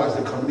organ. Otherwise,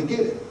 they're coming to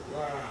get it.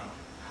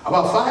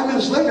 About 5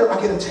 minutes later, I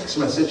get a text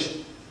message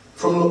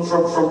from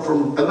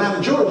Atlanta,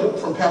 Georgia,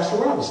 from Pastor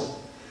Robinson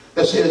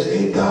that says,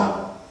 hey,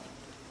 God,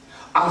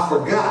 I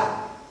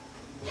forgot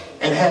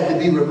and had to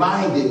be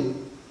reminded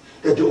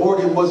that the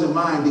organ wasn't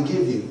mine to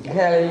give you.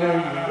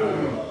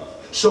 Hallelujah.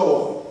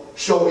 So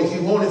if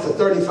you want it for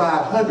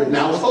 $3,500,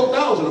 now it was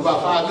 $4,000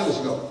 about 5 minutes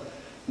ago.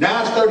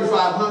 Now it's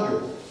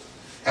 $3,500.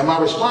 And my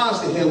response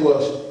to him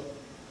was,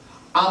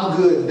 I'm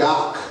good,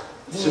 Doc.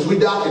 Since we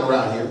docking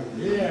around here,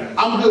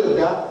 I'm good,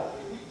 Doc.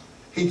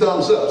 He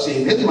thumbs up. See,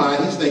 in his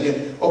mind, he's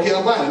thinking, okay,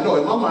 I'm buying it. No,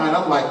 in my mind,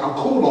 I'm like, I'm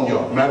cool on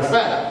y'all. Matter of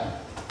fact.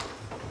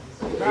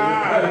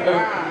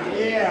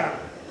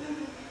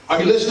 Are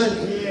you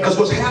listening? Because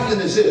what's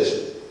happening is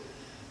this.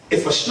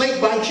 If a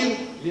snake bites you,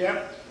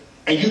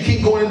 and you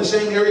keep going in the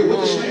same area with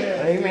the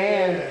snake,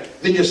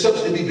 then you're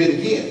subject to be bit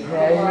again.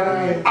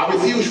 I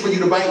refuse for you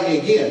to bite me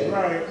again.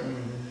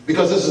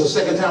 Because this is the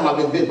second time I've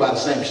been bit by the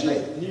same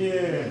snake.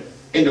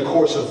 In the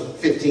course of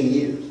 15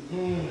 years.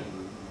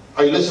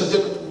 Are you listening to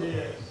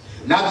me?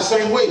 Not the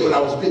same way, but I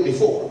was bit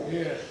before.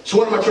 So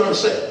what am I trying to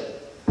say?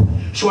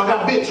 So I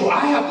got bit, so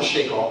I have to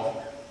shake off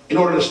in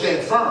order to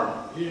stand firm.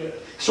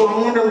 So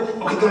I'm wondering,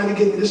 okay, God, you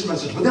gave me this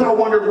message. But then I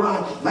wondered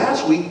why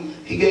last week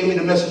he gave me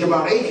the message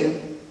about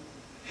Achan.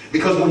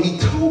 Because when he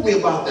told me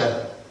about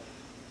that,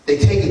 they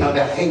take it out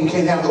that, hey, we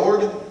can't have the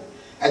organ.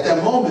 At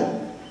that moment,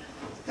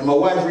 and my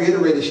wife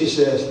reiterated, she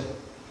says,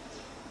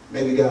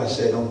 Maybe God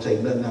said, don't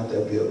take nothing out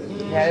that building.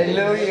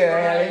 Hallelujah.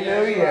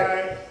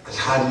 Hallelujah. Because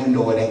how do you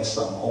know it ain't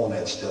something on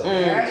that stuff?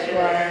 That's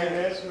right.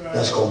 That's right.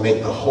 That's going to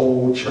make the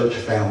whole church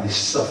family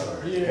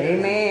suffer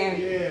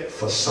Amen. Yes.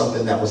 for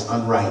something that was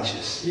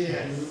unrighteous.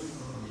 Yes.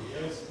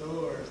 Yes,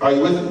 Lord. Are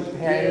you with me?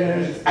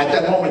 Hallelujah. At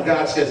that moment,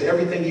 God says,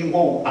 everything you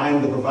want, I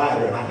am the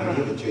provider and I can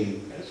give it to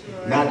you. That's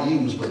right. Not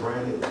used, but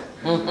brand new. That's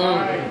right.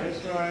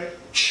 That's right.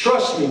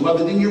 Trust me,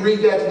 mother. Didn't you read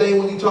that today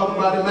when you talked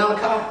about in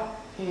Malachi?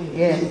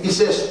 Yes. He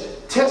says,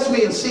 test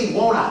me and see,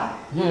 won't I?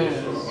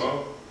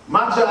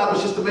 My job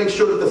is just to make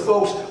sure that the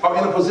folks are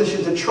in a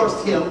position to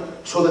trust him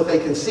so that they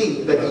can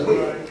see that he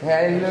will.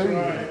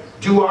 Hallelujah.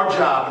 Do our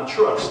job and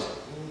trust.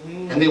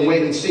 And then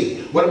wait and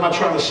see. What am I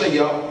trying to say,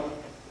 y'all?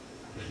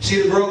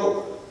 Cedar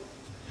Grove,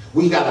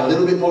 we got a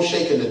little bit more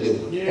shaking to do.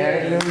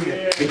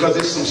 Hallelujah. Because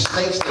there's some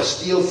snakes that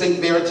still think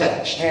they're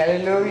attached.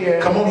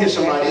 Hallelujah. Come on here,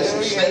 somebody. There's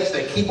some snakes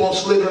that keep on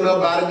slithering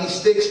up out of these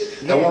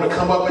sticks that want to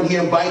come up in here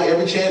and bite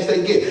every chance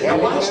they get. Now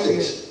watch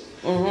this.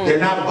 They're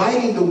not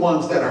biting the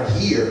ones that are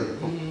here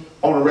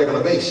on a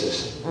regular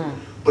basis.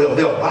 But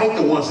they'll bite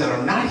the ones that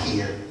are not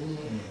here.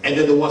 And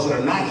then the ones that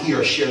are not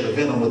here share the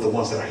venom with the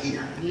ones that are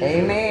here.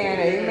 Amen.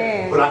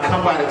 Amen. But I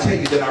come by to tell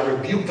you that I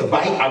rebuke the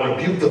bite, I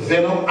rebuke the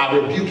venom, I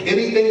rebuke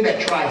anything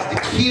that tries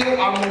to kill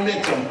our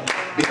momentum.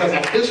 Because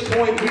at this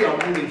point, we are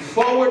moving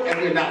forward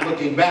and we're not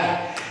looking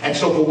back. And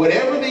so for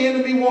whatever the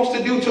enemy wants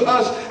to do to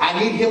us, I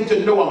need him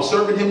to know I'm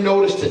serving him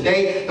notice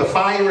today. The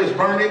fire is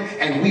burning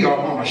and we are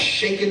on a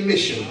shaken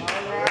mission.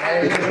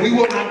 Because we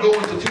will not go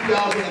into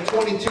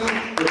 2022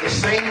 with the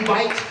same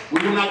bite.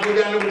 We will not go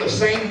down there with the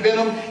same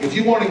venom. If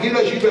you want to get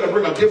us, you better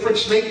bring a different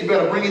snake. You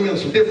better bring him in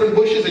some different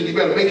bushes, and you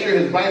better make sure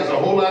his bite is a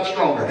whole lot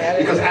stronger.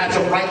 Because as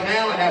of right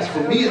now, and as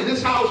for me in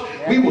this house,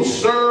 we will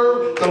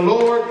serve the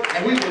Lord,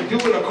 and we will do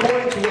it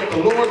according to what the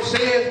Lord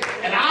says.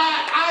 And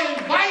I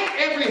invite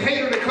every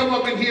hater to come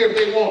up in here if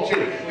they want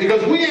to.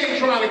 Because we ain't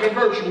trying to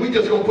convert you. We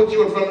just going to put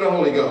you in front of the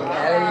Holy Ghost.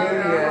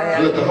 Hallelujah.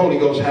 And let the Holy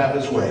Ghost have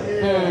his way.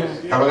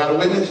 Have I got a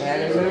witness?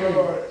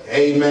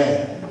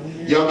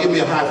 Amen. Y'all give me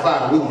a high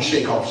five. We're going to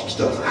shake off some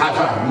stuff. High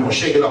five. We're going to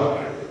shake it off.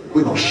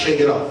 We're going to shake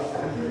it off.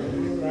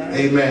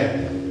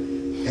 Amen.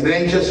 And it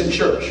ain't just in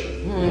church.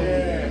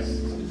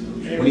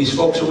 When these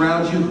folks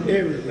around you,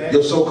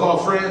 your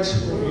so-called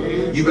friends,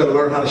 you better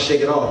learn how to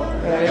shake it off.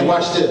 And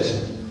watch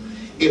this.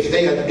 If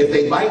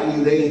they biting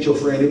you, they ain't your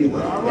friend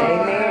anyway.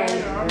 Amen.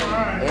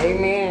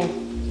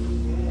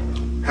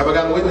 Amen. Have I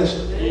got a witness?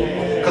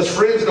 Because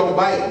friends don't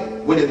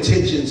bite with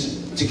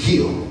intentions to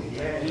kill.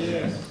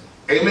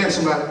 Amen,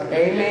 somebody.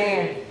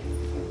 Amen.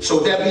 So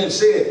that being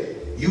said,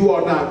 you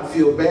ought not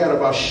feel bad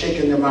about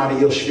shaking them out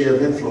of your sphere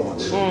of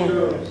influence.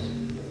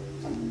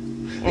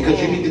 Because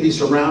you need to be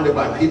surrounded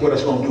by people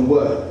that's going to do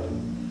what?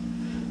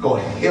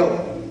 Going to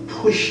help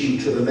push you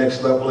to the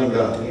next level in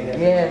God.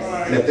 Yes.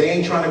 And if they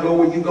ain't trying to go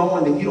where you're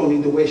going, then you don't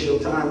need to waste your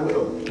time with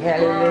them.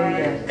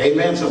 Hallelujah.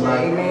 Amen,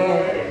 somebody.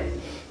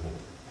 Amen.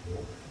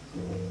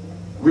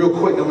 Real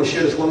quick, I'm going to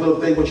share this one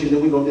little thing with you,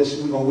 then we're going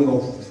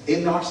to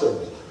end our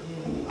service.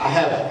 I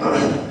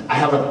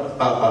have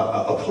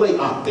a play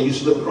aunt that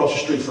used to live across the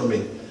street from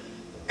me.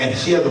 And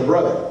she has a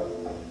brother.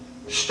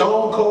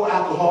 Stone cold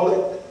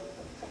alcoholic.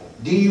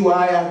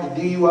 DUI after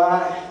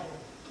DUI.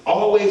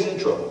 Always in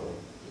trouble.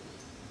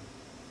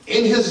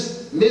 In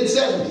his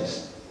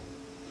mid-70s.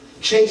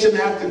 Chasing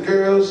after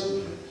girls.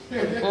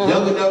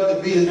 Young enough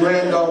to be his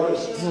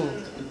granddaughters.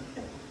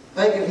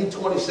 Thinking he's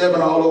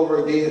 27 all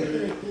over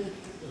again.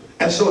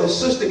 And so his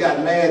sister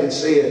got mad and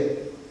said,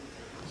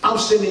 I'm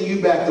sending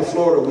you back to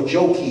Florida with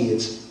your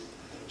kids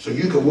so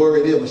you can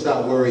worry them and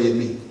stop worrying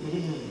me.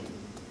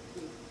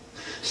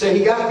 So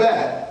he got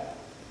back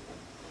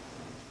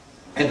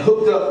and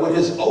hooked up with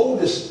his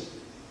oldest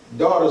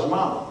daughter's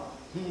mama,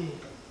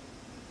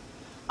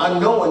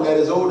 unknowing that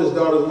his oldest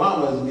daughter's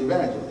mama is an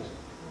evangelist.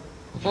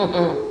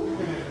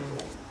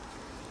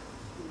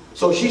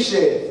 So she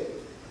said,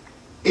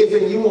 if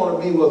you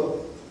want to be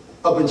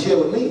up and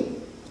chill with me,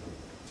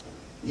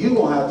 you're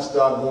going to have to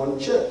start going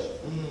to church.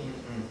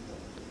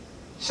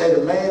 Say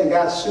the man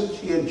got suits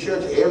here in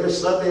church every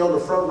Sunday on the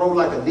front row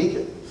like a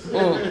deacon.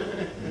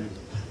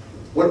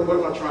 What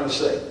am I trying to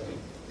say?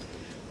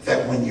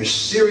 That when you're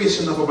serious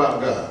enough about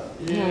God,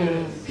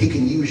 he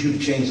can use you to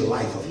change the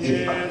life of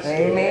anybody.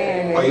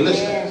 Amen. Are you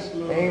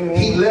listening? Amen.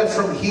 He left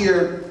from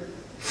here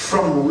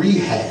from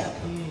rehab.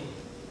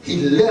 He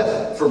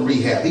left from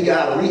rehab. He got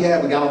out of rehab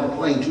and got on the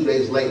plane 2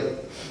 days later.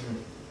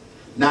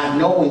 Not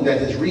knowing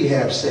that his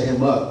rehab set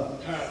him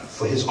up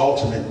for his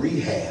ultimate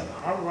rehab.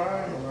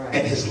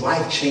 And his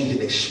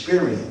life-changing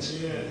experience.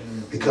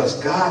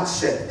 Because God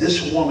set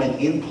this woman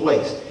in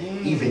place,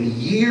 even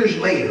years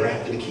later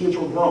after the kids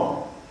were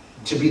grown,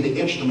 to be the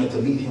instrument to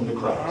lead him to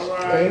Christ.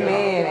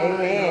 Amen.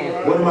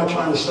 Amen. What am I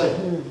trying to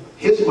say?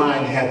 His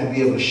mind had to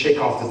be able to shake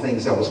off the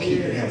things that was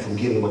keeping him from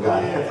getting what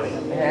God had for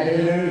him.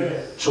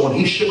 Hallelujah. So when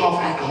he shook off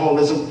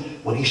alcoholism,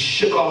 when he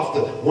shook off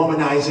the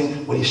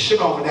womanizing, when he shook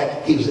off of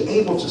that, he was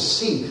able to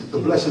see the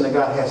blessing that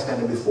God had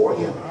standing before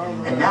him.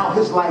 And now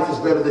his life is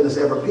better than it's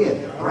ever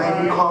been.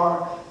 Brand new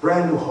car,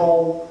 brand new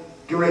home,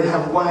 getting ready to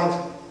have a wife,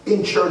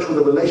 in church with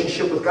a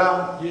relationship with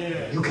God,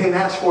 you can't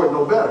ask for it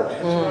no better.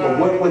 But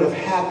what would have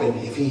happened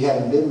if he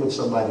hadn't been with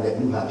somebody that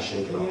knew how to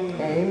shake it off?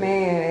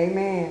 Amen.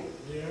 Amen.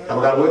 Have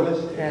I got a witness?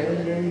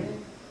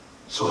 Amen.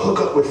 So hook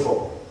up with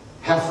folk.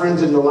 Have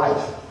friends in your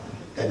life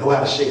that know how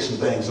to shake some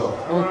things off.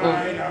 All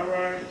right, all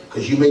right.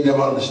 Because you may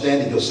never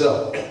understand it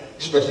yourself,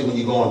 especially when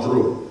you're going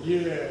through it.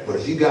 Yeah. But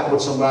if you got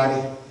with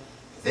somebody,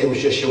 if they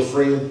was just your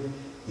friend,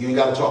 you ain't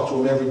got to talk to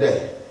them every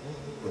day.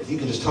 But if you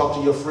can just talk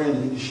to your friend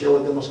and you can share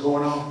with them what's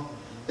going on,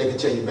 they can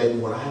tell you, baby,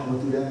 when I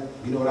went through that,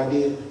 you know what I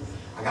did?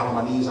 I got on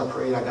my knees, I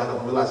prayed, I got up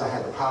and realized I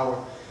had the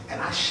power, and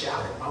I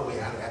shouted my way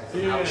out of that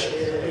thing.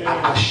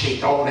 I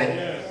shaked all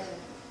that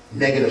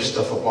negative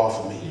stuff up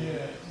off of me.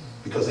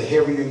 Because the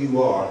heavier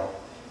you are,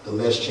 the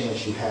less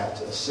chance you have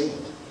to ascend.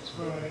 That's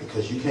right.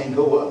 Because you can't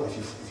go up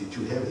if you're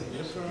too heavy.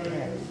 That's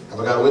right. Have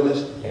I got a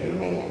witness?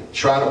 Amen.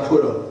 Try to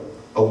put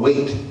a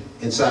weight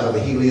inside of a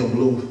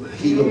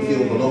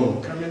helium-filled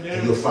balloon,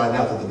 and you'll find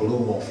out that the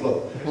balloon won't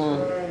float.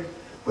 Right.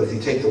 But if you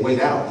take the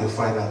weight out, you'll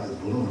find out that the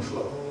balloon will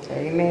float.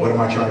 Amen. What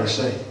am I trying to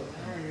say?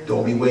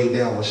 Don't be weighed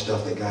down with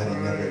stuff that God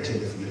ain't never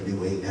intended for you to be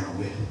weighed down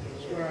with.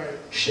 That's right.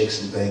 Shake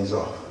some things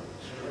off.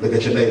 Look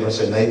at your neighbor and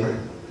say, neighbor,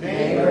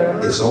 Neighbor.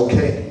 it's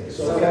okay It's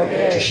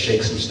okay. to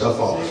shake some stuff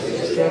off.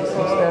 Shake some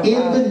stuff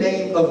In off. the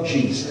name of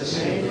Jesus.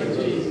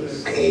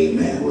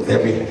 Amen. With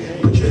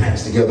put your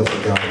hands together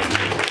for God.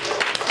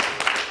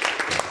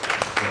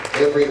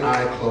 Every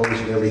eye closed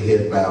and every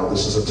head bowed.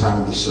 This is a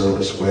time of the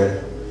service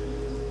where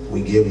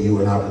we give you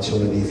an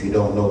opportunity, if you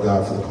don't know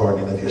God, for the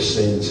pardoning of your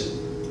sins,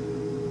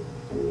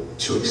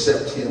 to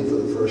accept him for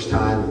the first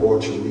time or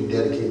to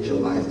rededicate your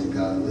life to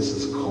God. This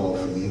is a call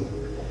for you.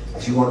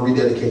 If you want to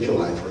rededicate your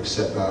life or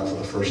accept God for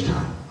the first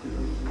time,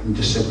 you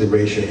just simply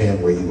raise your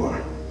hand where you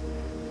are.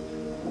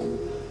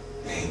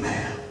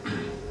 Amen.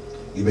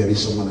 You may be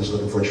someone that's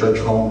looking for a church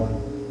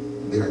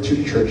home. There are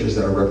two churches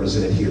that are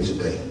represented here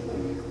today.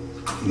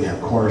 You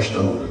have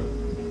Cornerstone,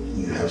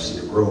 you have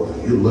Cedar Grove.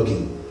 If you're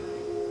looking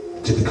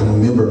to become a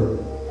member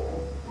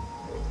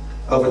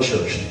of a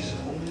church, these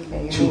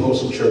are two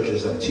wholesome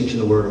churches that are teaching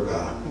the Word of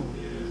God.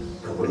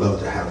 I would love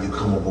to have you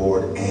come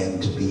aboard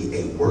and to be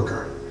a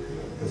worker.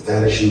 If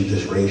that is you,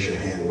 just raise your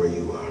hand where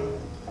you are.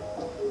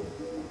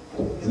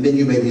 And then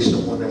you may be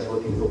someone that's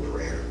looking for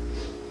prayer.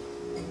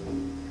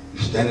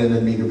 You're standing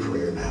in need of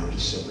prayer now.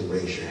 Just simply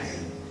raise your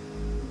hand.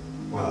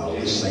 While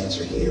the saints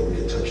are here, we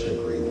can touch and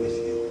agree with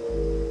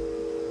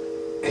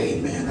you.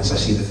 Amen. As I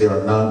see that there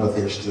are none, but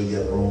there's still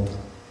yet room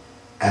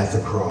at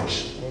the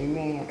cross.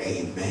 Amen.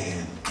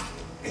 Amen.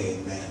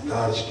 Amen.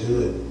 God is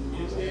good.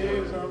 Yes, it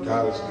is.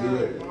 God is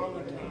good. All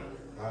the time.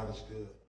 God is good.